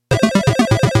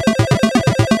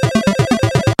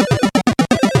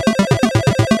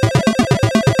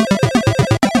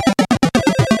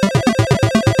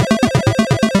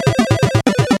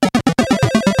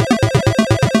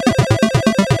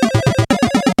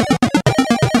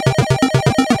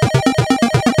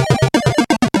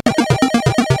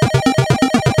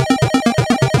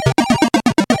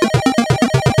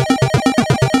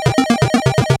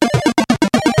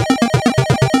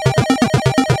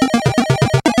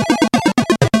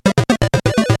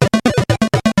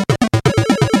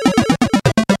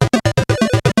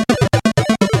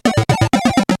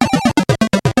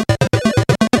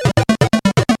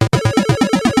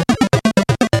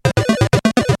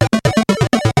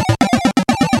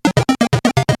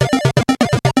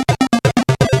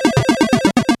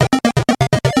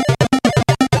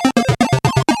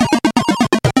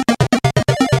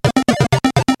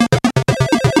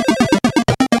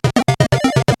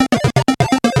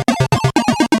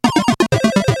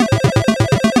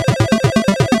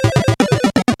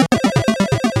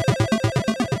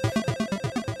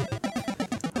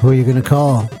 Who are you going to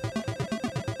call?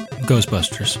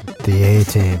 Ghostbusters. The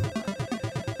A-Team.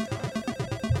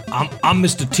 I'm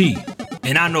Mr. T,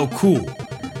 and I know Cool.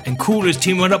 And Cool is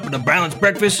teaming up with the Balanced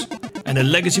Breakfast and the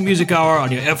Legacy Music Hour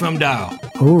on your FM dial.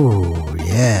 Oh,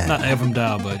 yeah. Not FM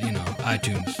dial, but,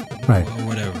 iTunes. Right. Or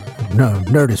whatever. No,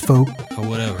 Nerdist folk. Or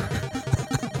whatever.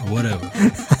 Or whatever.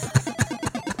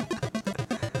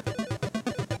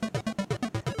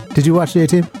 Did you watch the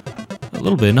A-Team? A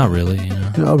little bit, not really,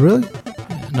 Oh, really?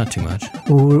 Not too much.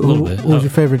 A little bit. What was your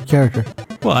favorite character?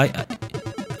 Well, I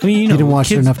mean, you didn't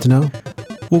watch it enough to know?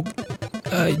 Well,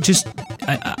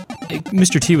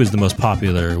 Mr. T was the most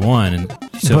popular one, and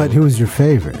so. But who was your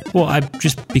favorite? Well,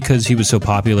 just because he was so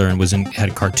popular and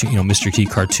had cartoon, Mr. T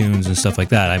cartoons and stuff like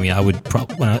that. I mean, I would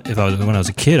when I was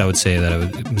a kid, I would say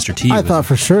that Mr. T. I thought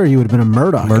for sure you would have been a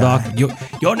Murdoch.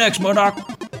 You're next, Murdoch.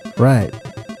 Right.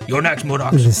 You're next,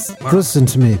 Murdoch. Listen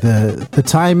to me. The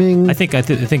timing. I think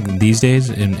these days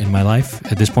in my life,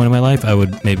 at this point in my life, I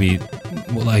would maybe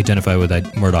identify with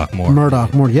Murdoch more.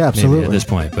 Yeah, absolutely. Maybe at this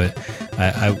point, but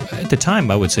I at the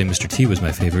time I would say Mr. T was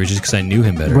my favorite just because I knew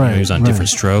him better. Right, he was on Different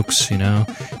Strokes. He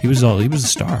was a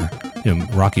star.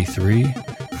 Rocky III.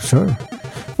 Sure.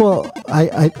 Well,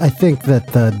 I think that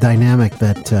the dynamic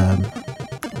that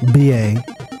B.A.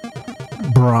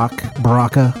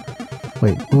 Baraka.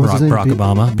 Wait, what was his name? Barack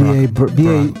Obama.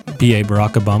 B.A.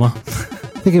 Barack Obama.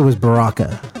 I think it was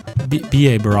Baraka.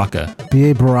 B.A. Baraka.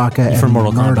 B.A. Baraka from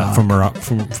Mortal Murdoch. Kombat.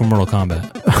 From Mortal Kombat.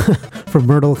 From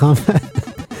Mortal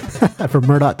Kombat. From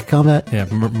Murdoch Combat. Yeah,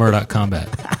 from Murdoch Combat.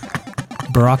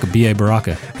 Baraka. B.A.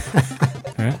 Baraka.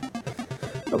 All right.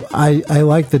 I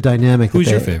like the dynamic.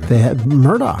 Who's your favorite? They had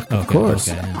Murdoch, of course.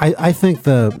 Okay, yeah. I think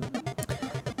the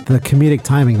comedic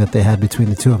timing that they had between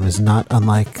the two of them is not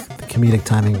unlike the comedic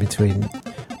timing between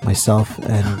myself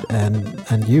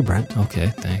and you, Brent. Okay,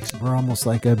 thanks. We're almost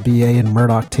like a BA and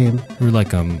Murdoch team. We're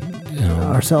like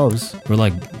ourselves. We're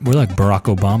like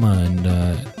Barack Obama and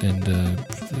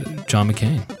John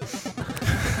McCain.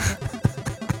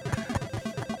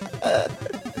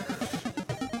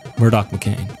 Murdoch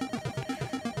McCain.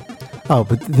 Oh,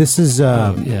 but this is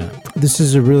this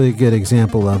is a really good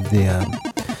example of the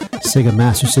Sega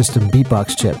Master System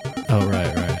beatbox chip. Oh,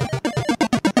 right.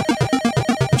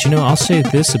 But I'll say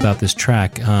this about this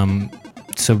track.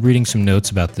 So reading some notes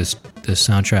about this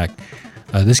soundtrack,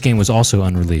 this game was also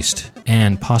unreleased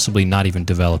and possibly not even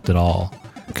developed at all.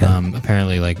 Okay.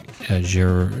 Apparently, like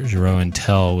Jeroen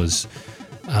Tel was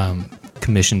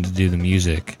commissioned to do the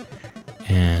music,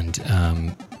 and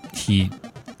he.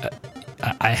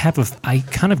 I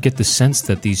kind of get the sense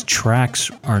that these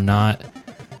tracks are not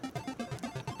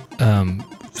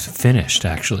finished,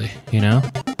 actually,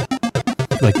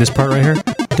 like this part right here.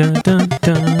 Dun, dun,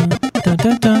 dun, dun,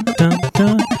 dun, dun, dun,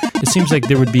 dun. It seems like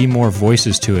there would be more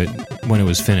voices to it when it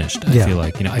was finished.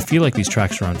 I feel like these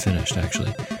tracks are unfinished,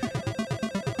 actually.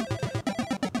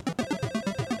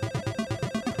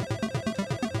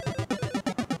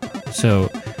 So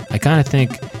I kind of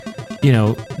think,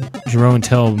 Jeroen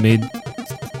Tel made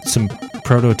some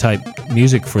prototype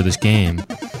music for this game.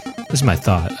 This is my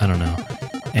thought. I don't know.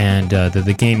 And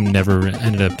the game never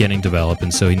ended up getting developed,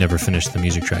 and so he never finished the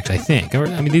music tracks, I think.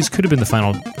 These could have been the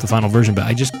final version, but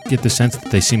I just get the sense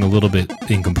that they seem a little bit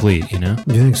incomplete, You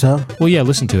think so? Well, yeah,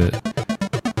 listen to it.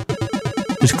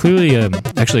 There's clearly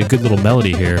actually a good little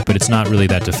melody here, but it's not really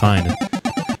that defined.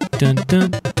 Dun,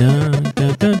 dun, dun,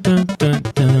 dun, dun, dun, dun,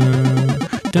 dun.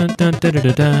 Dun, dun, dun, dun,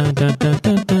 dun, dun, dun,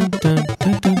 dun, dun,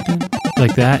 dun, dun,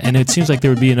 like that, and it seems like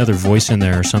there would be another voice in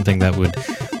there or something that would,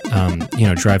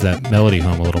 drive that melody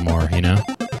home a little more,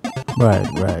 Right.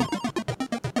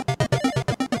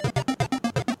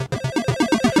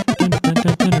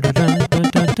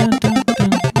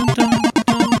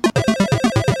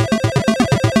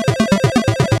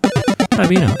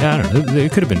 I don't know.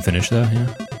 It could have been finished though. Yeah.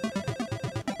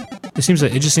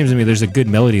 It just seems to me there's a good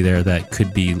melody there that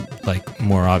could be like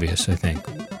more obvious, I think.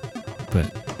 But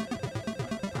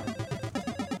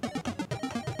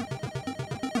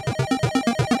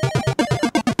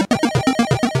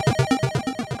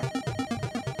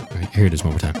all right, here it is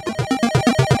one more time.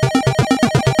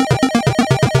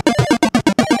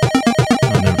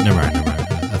 Oh, never mind.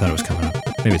 I thought it was coming up.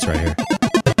 Maybe it's right here.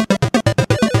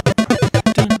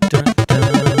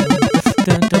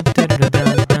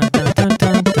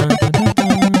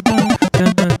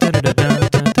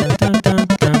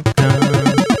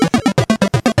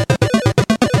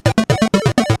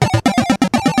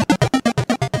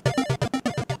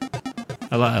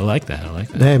 I like that.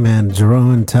 Hey, man,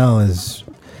 Jeroen Tel is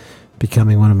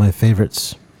becoming one of my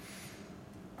favorites.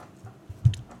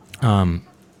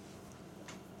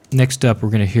 Next up, we're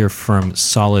going to hear from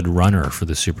Solid Runner for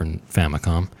the Super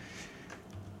Famicom.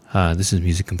 This is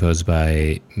music composed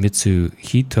by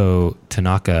Mitsuhito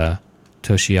Tanaka,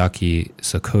 Toshiaki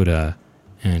Sakoda,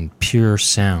 and Pure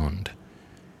Sound.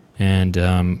 And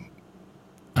I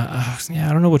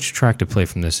don't know which track to play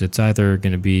from this. It's either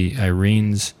going to be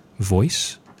Irene's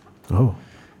Voice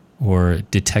or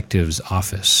Detective's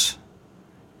Office.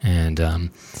 And,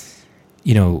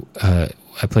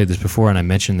 I played this before and I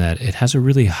mentioned that it has a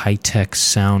really high-tech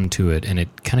sound to it, and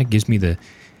it kind of gives me it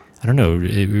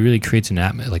really creates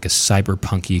like a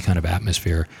cyberpunky kind of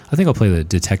atmosphere. I think I'll play the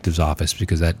Detective's Office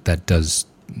because that does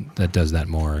that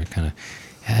more. It kind of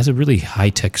has a really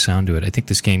high-tech sound to it. I think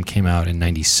this game came out in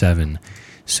 97,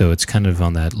 so it's kind of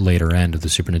on that later end of the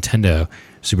Super Nintendo,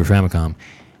 Super Famicom.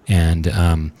 And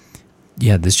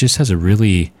this just has a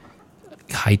really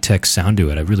high-tech sound to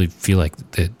it. I really feel like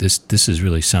this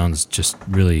really sounds just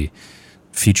really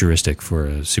futuristic for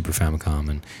a Super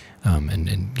Famicom,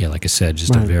 and like I said,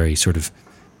 just a very sort of,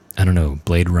 I don't know,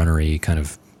 Blade Runner-y kind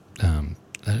of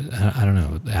I don't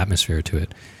know, atmosphere to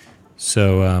it.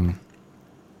 So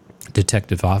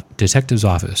Detective's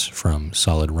Office from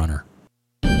Solid Runner.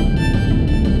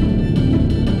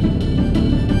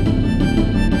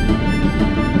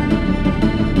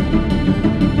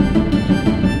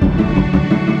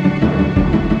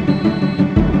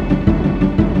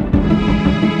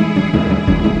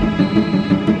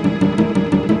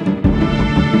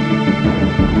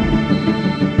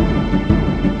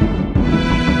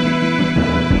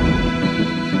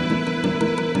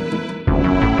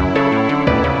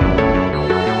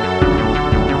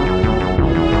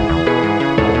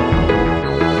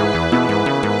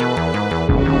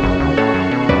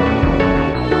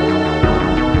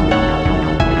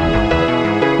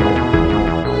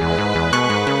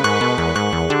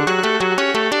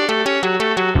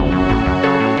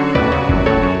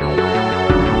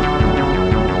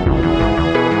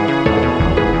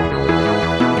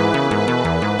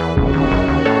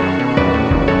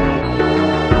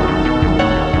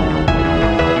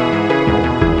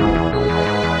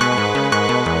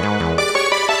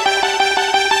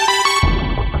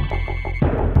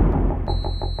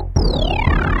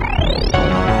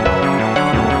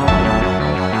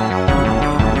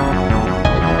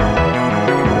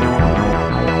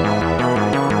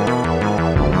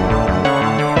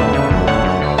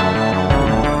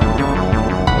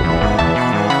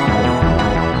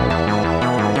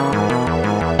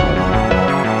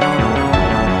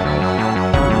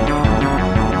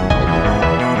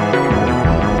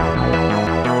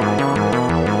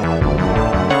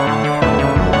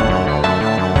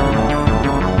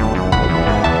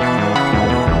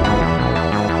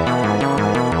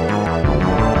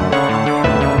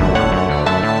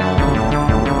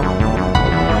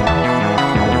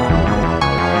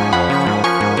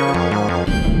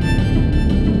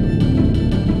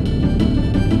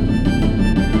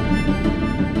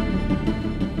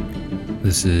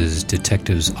 This is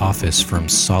Detective's Office from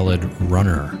Solid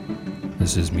Runner.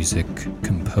 This is music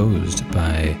composed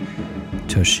by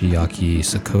Toshiaki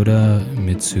Sakota,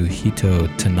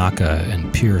 Mitsuhito Tanaka,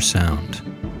 and Pure Sound.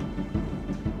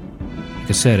 Like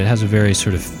I said, it has a very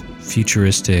sort of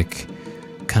futuristic,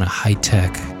 kind of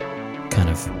high-tech kind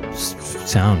of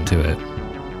sound to it.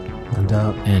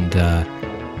 And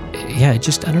yeah, it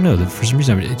just, I don't know, for some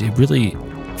reason, it really,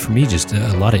 for me, just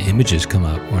a lot of images come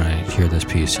up when I hear this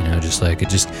piece, you know, just like, I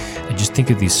just think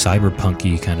of these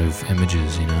cyberpunky kind of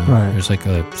images, you know. Right. There's like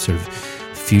a sort of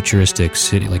futuristic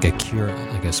city, like Akira,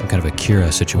 like some kind of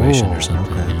Akira situation or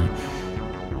something, okay. you know.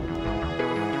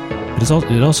 But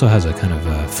it also has a kind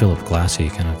of Philip Glassy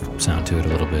kind of sound to it a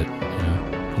little bit, you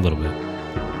know, a little bit.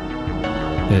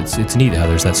 It's neat how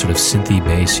there's that sort of synthy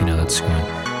bass, you know, that's going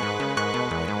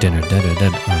dinner.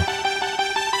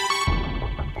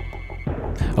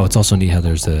 Oh, it's also neat how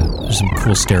there's some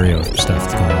cool stereo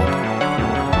stuff going on.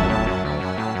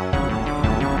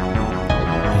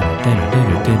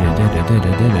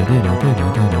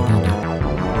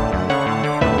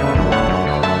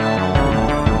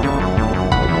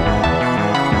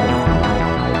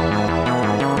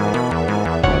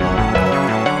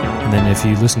 And then if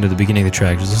you listen to the beginning of the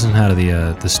track, just listen how to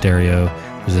the stereo.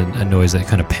 There's a noise that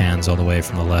kind of pans all the way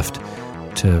from the left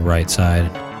to the right side.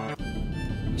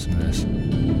 Listen to this.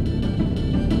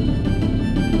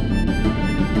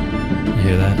 You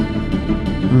hear that?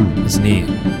 It's neat.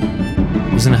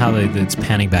 Listen to how it's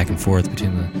panning back and forth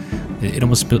between it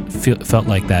almost felt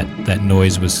like that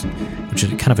noise was, which is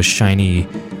kind of a shiny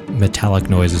metallic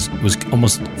noise, was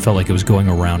almost felt like it was going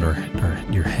around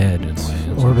your head in a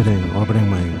way. Orbiting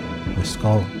my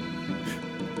skull.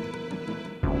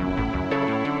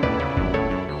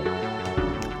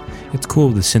 It's cool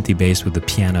with the synthy bass with the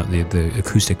piano, the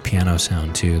acoustic piano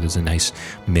sound too. There's a nice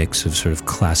mix of sort of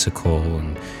classical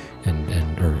and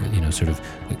or you know sort of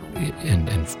and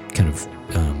kind of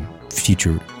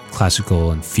future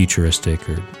classical and futuristic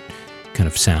or kind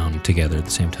of sound together at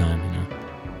the same time, you know.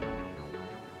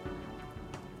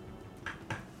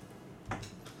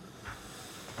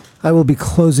 I will be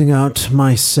closing out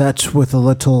my set with a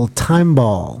little time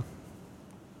ball.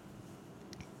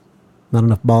 Not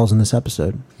enough balls in this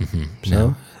episode. Mm-hmm. So,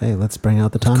 no. Hey, let's bring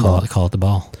out the time ball. Call it the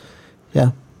ball.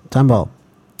 Yeah, time ball.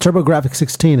 TurboGrafx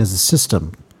 16 is the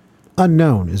system.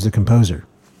 Unknown is the composer.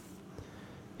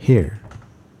 Here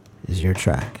is your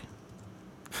track.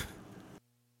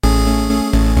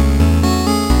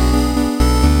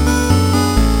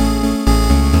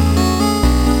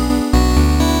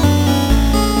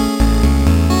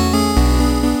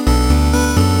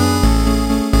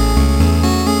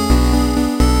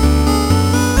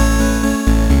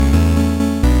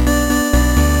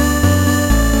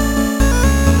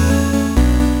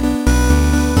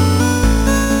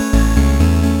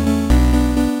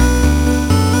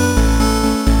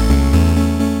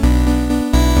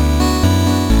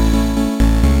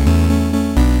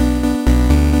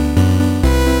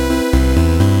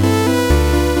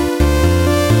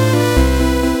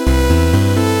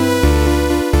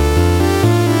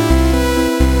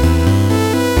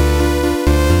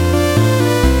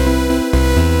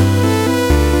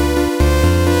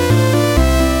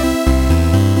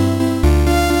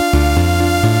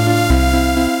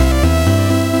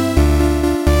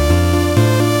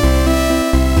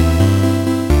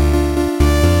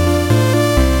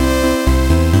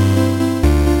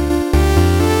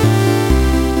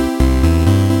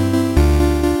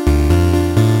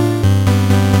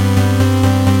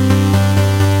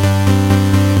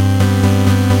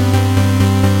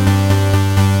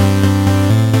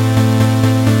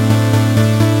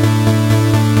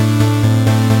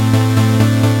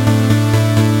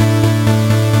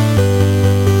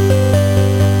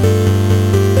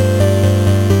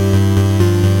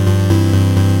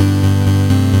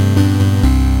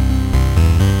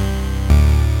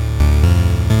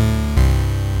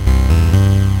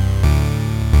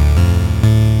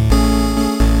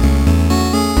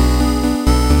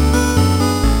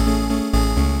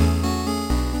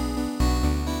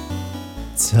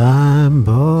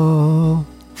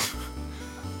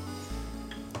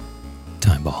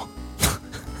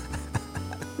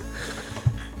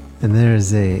 And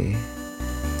there's a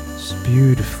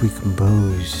beautifully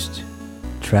composed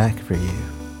track for you.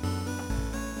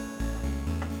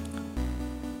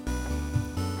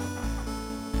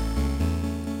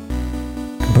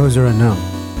 Composer unknown.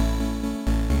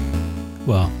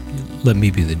 Well, let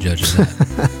me be the judge of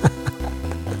that.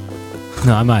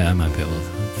 No, I might be able to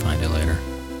find it later.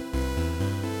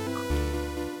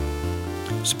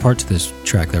 There's a part to this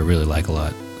track that I really like a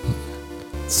lot.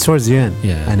 It's towards the end.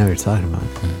 Yeah. I know what you're talking about.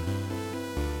 Yeah.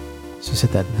 So just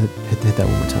hit that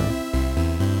one more time.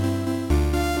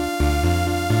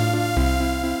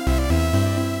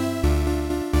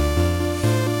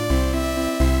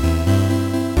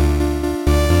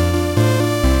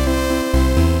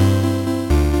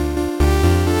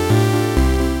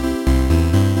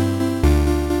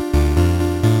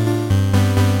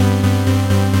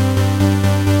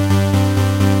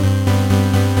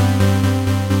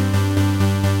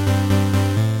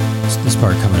 This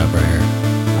part coming up right here.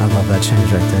 I love that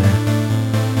change right there.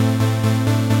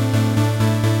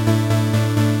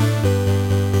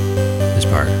 This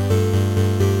part.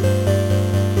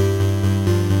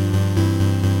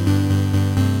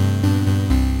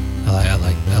 I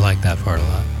like that part a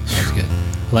lot. That's good.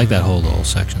 I like that whole little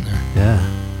section there. Yeah.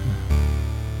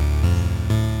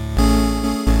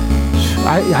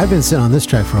 I've been sitting on this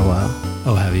track for a while.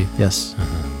 Oh, have you? Yes.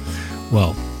 Uh-huh.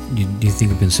 Well, do you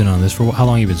think you've been sitting on this for how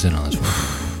long have you been sitting on this for?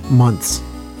 Months.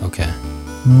 Okay.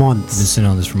 Months. Been sitting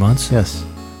on this for months? Yes.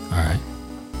 All right.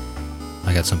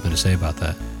 I got something to say about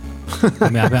that. I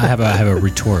mean, I have a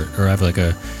retort, or I have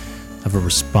a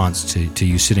response to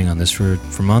you sitting on this for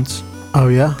months. Oh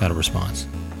yeah. Got a response,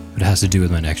 but it has to do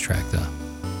with my next track, though.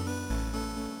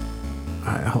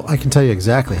 I can tell you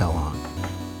exactly how long.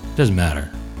 Doesn't matter.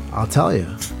 I'll tell you.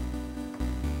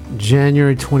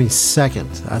 January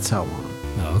 22nd. That's how long.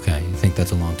 Oh, okay. You think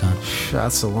that's a long time?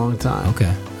 That's a long time.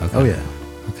 Okay. Oh yeah.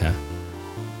 Okay.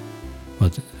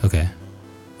 Well, okay.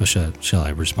 Well, shall I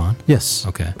respond? Yes.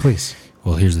 Okay. Please.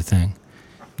 Well, here's the thing.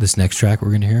 This next track we're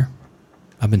going to hear,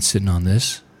 I've been sitting on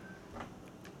this.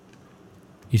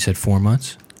 You said 4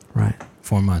 months? Right.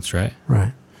 4 months, right?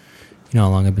 Right. You know how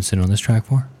long I've been sitting on this track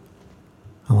for?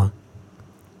 How long?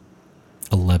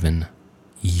 11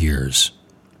 years.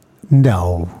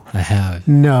 No. I have.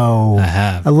 No. I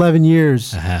have. 11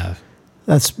 years. I have.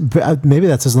 Maybe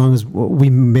that's as long as we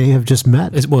may have just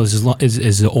met. It's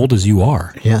as old as you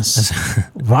are. Yes.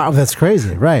 Wow, that's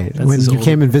crazy. Right. That's when you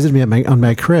came and visited me on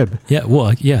my crib. Yeah.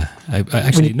 Well, yeah. I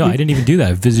actually I didn't even do that.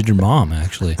 I visited your mom.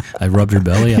 Actually, I rubbed her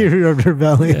belly. You rubbed her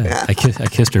belly. Yeah. I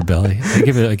kissed her belly. I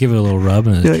give it a little rub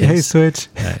and a You're like, hey, Switch.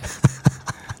 Yeah.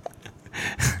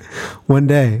 One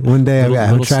day, I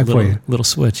have a track for you. Little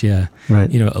Switch, yeah. Right.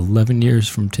 11 years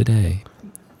from today,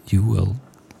 you'll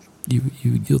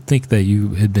think that you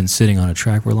had been sitting on a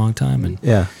track for a long time, and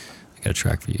yeah, I got a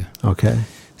track for you. Okay.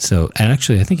 So, and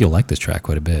actually, I think you'll like this track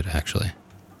quite a bit. Actually,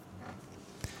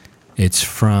 it's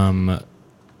from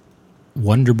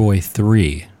Wonder Boy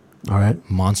 3. All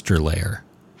right. Monster Lair.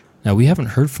 Now, we haven't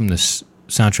heard from this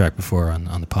soundtrack before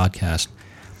on the podcast,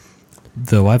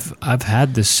 though. I've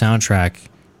had this soundtrack.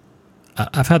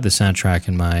 I've had the soundtrack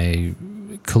in my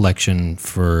collection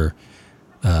for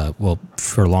a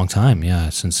long time. Yeah,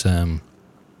 since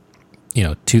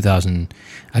 2000.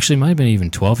 Actually, it might have been even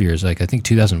 12 years. Like I think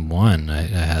 2001.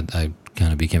 I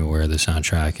kind of became aware of the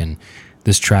soundtrack, and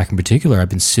this track in particular, I've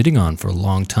been sitting on for a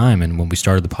long time. And when we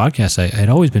started the podcast, I had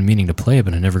always been meaning to play it,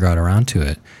 but I never got around to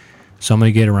it. So I'm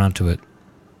going to get around to it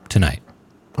tonight.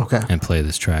 Okay. And play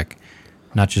this track,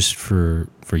 not just for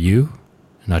you,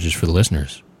 not just for the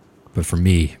listeners, but for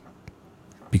me,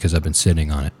 because I've been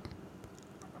sitting on it.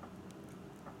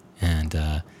 And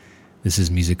this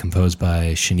is music composed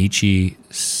by Shinichi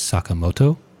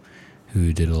Sakamoto,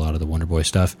 who did a lot of the Wonder Boy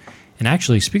stuff. And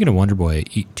actually, speaking of Wonder Boy,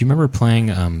 do you remember playing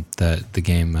the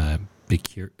game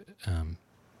Bikir?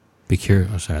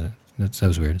 Oh, sorry, that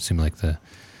was weird. It seemed like the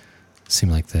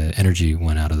energy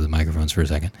went out of the microphones for a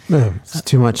second. No, it's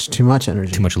too much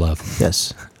energy. Too much love.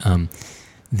 Yes.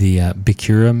 The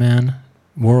Bikira Man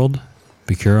World.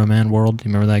 Do you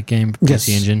remember that game? Yes.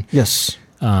 PC Engine. Yes.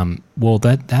 Well,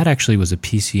 that actually was a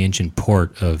PC Engine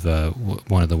port of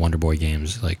one of the Wonder Boy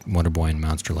games, like Wonder Boy and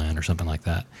Monsterland or something like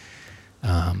that.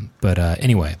 But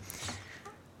anyway,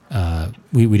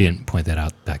 we didn't point that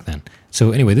out back then.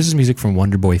 So anyway, this is music from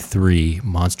Wonder Boy 3,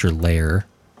 Monster Lair,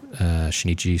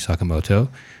 Shinichi Sakamoto.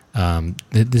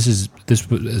 This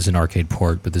is an arcade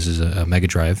port, but this is a Mega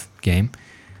Drive game.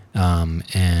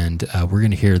 And we're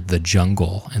going to hear The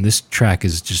Jungle. And this track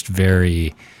is just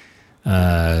very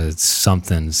It's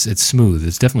something. It's smooth.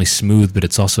 It's definitely smooth, but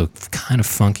it's also kind of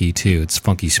funky too. It's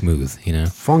funky smooth, you know.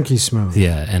 Funky smooth.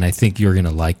 Yeah, and I think you're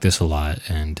gonna like this a lot.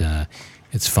 And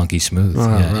it's funky smooth. Oh,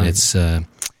 yeah, right. and it's. I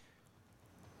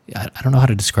don't know how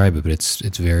to describe it, but it's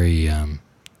very.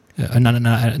 Not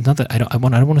that I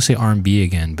don't want to say R&B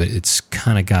again, but it's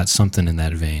kind of got something in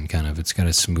that vein. Kind of, it's got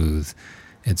a smooth.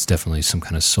 It's definitely some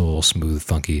kind of soul, smooth,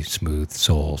 funky, smooth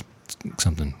soul,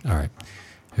 something. All right,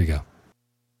 here we go.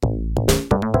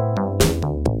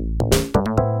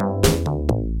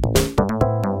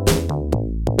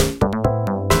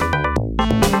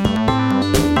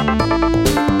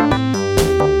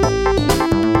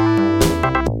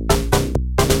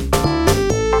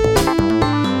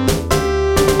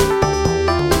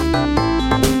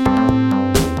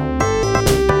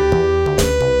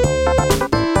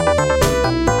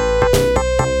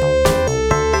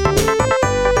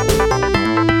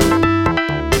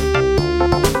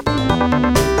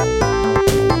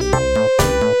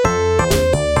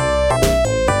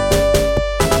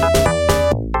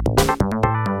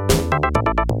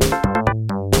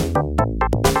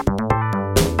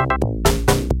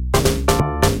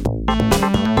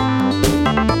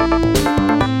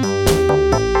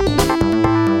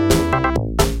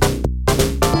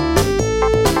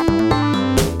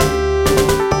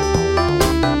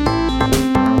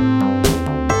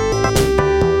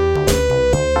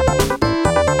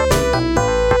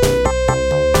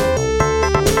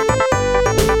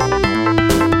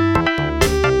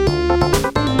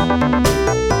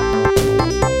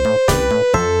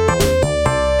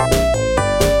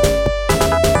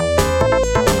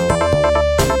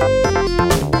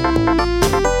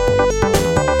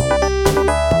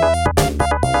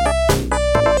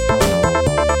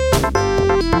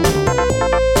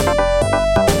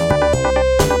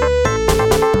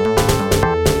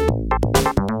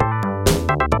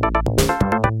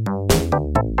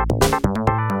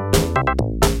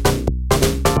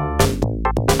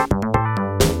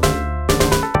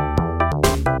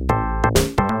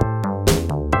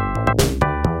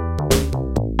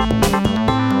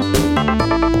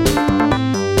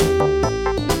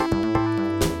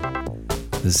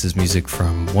 This is music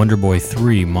from Wonder Boy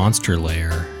 3 Monster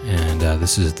Lair, and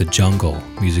this is The Jungle,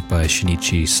 music by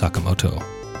Shinichi Sakamoto.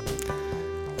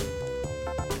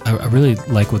 I really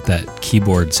like what that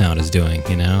keyboard sound is doing,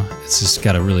 you know? It's just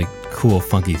got a really cool,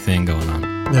 funky thing going on.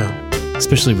 Yeah.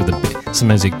 Especially with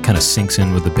sometimes it kind of sinks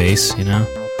in with the bass, you know?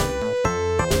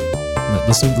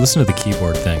 Listen to the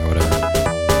keyboard thing or whatever.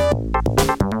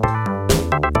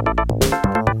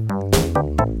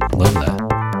 I love that.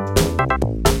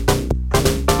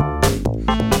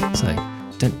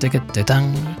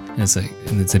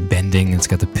 And it's a bending. It's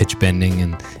got the pitch bending,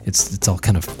 and it's all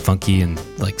kind of funky and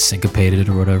like syncopated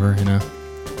or whatever, you know.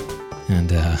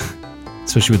 And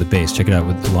especially with the bass, check it out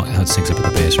with how it syncs up with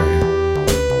the bass right here.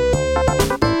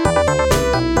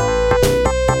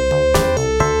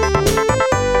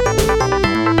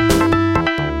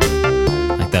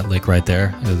 Like that lick right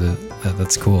there.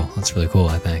 That's cool. That's really cool,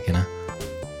 I think, you know.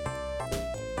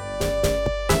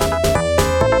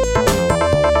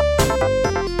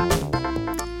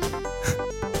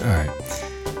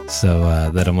 So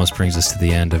that almost brings us to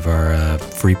the end of our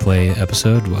free play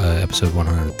episode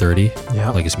 130,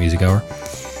 Legacy Music Hour.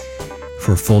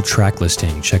 For full track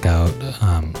listing, check out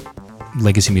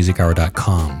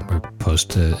legacymusichour.com. We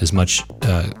post as much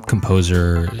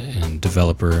composer and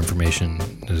developer information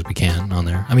as we can on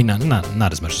there. I mean,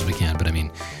 not as much as we can, but I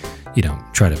mean, you know,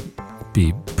 try to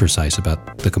be precise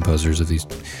about the composers of these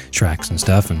tracks and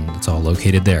stuff, and it's all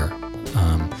located there.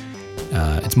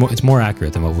 It's more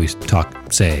accurate than what we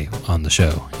say on the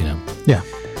show, you know. Yeah.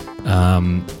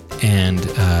 And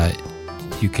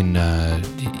you can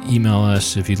email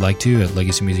us if you'd like to at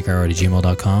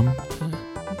legacymusichour@gmail.com.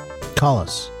 Call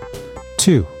us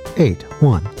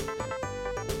 281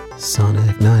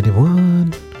 Sonic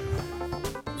 91.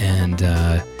 And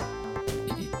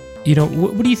you know,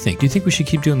 what do you think? Do you think we should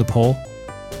keep doing the poll?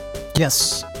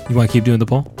 Yes. You want to keep doing the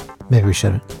poll? Maybe we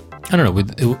shouldn't. I don't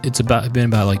know. It's been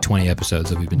about like 20 episodes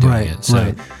that we've been doing it.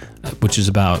 So, which is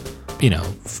about, you know,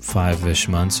 5-ish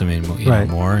months. I mean, you know,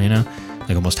 more, you know,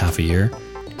 like almost half a year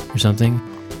or something.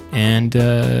 And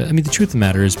I mean, the truth of the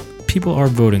matter is, people are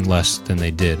voting less than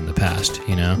they did in the past.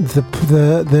 You know,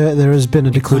 there has been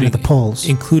a decline at the polls,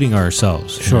 including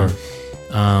ourselves. Sure. You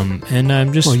know? And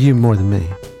I'm just you more than me.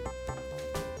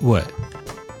 What?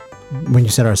 When you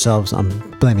said ourselves, I'm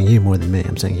blaming you more than me.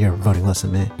 I'm saying you're voting less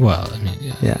than me. Well, I mean,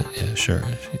 yeah, sure.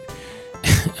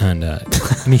 And I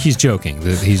mean, he's joking.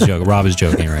 He's joking. Rob is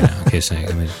joking right now. Okay, saying,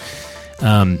 I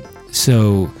mean,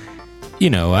 so, you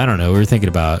know, I don't know. We were thinking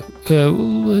about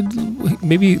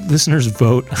maybe listeners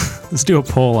vote. Let's do a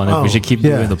poll on it. We should keep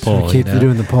doing the poll. Keep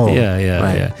doing the poll.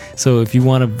 Yeah. So if you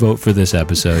want to vote for this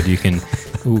episode, you can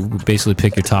basically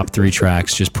pick your top 3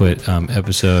 tracks. Just put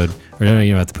episode, or no,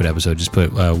 you don't have to put episode. Just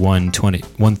put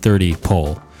 130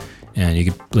 poll, and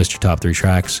you can list your top 3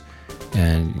 tracks,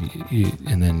 and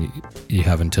then you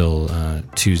have until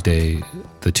Tuesday,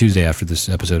 the Tuesday after this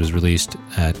episode is released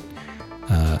at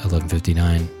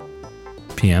 11:59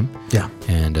 p.m. Yeah.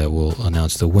 And we'll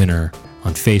announce the winner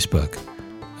on Facebook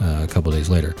a couple days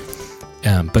later.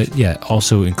 But yeah,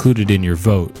 also included in your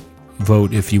vote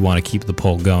if you want to keep the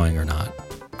poll going or not.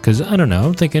 Because I don't know,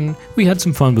 I'm thinking we had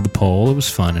some fun with the poll. It was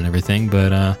fun and everything,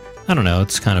 but I don't know.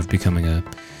 It's kind of becoming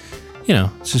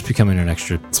it's just becoming an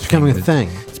extra. It's becoming a thing.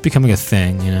 It's becoming a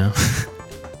thing,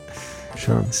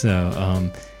 Sure.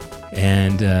 So,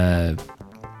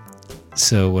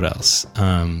 so what else?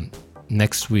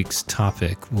 Next week's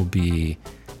topic will be,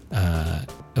 I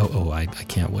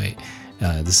can't wait.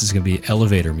 This is going to be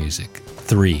Elevator Music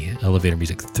 3.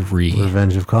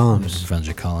 Revenge of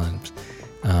Columns.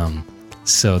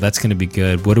 So that's going to be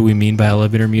good. What do we mean by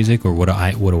elevator music, or what do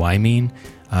I mean?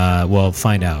 Well,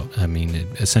 find out. I mean,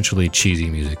 essentially cheesy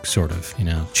music, sort of,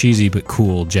 cheesy but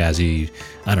cool, jazzy.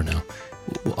 I don't know.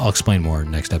 I'll explain more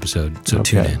next episode, so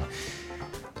tune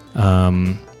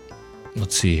in.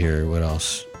 Let's see here. What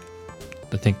else?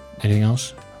 I think anything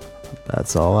else?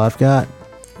 That's all I've got.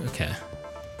 Okay.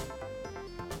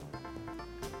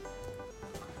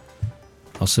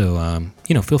 Also,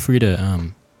 feel free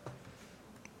to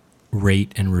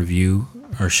rate and review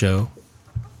our show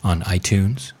on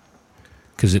iTunes,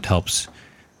 because it helps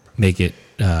make it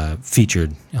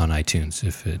featured on iTunes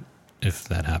if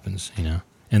that happens, And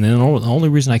then the only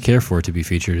reason I care for it to be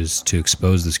featured is to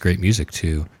expose this great music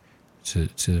to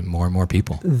more and more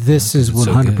people. This is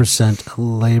 100% a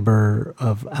labor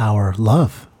of our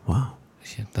love. Wow.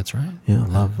 Yeah, that's right. Yeah,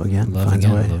 love again finds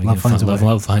a way.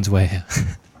 Love finds a way.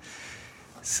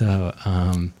 So,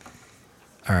 all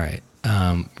right.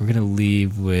 We're going to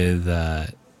leave with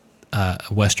a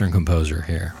Western composer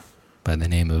here by the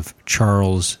name of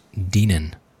Charles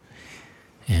Deanan.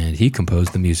 And he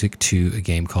composed the music to a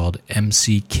game called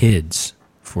MC Kids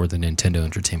for the Nintendo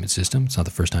Entertainment System. It's not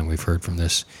the first time we've heard from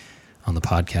this on the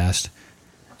podcast.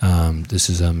 This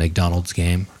is a McDonald's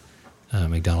game,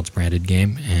 McDonald's branded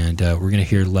game, and we're going to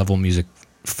hear level music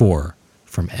 4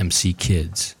 from MC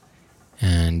Kids,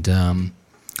 and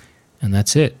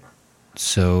that's it.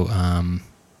 So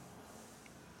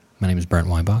my name is Brent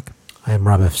Weinbach. I am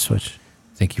Rob F. Switch.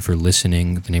 Thank you for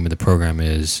listening. The name of the program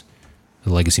is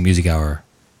The Legacy Music Hour,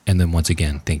 and then once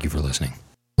again, thank you for listening.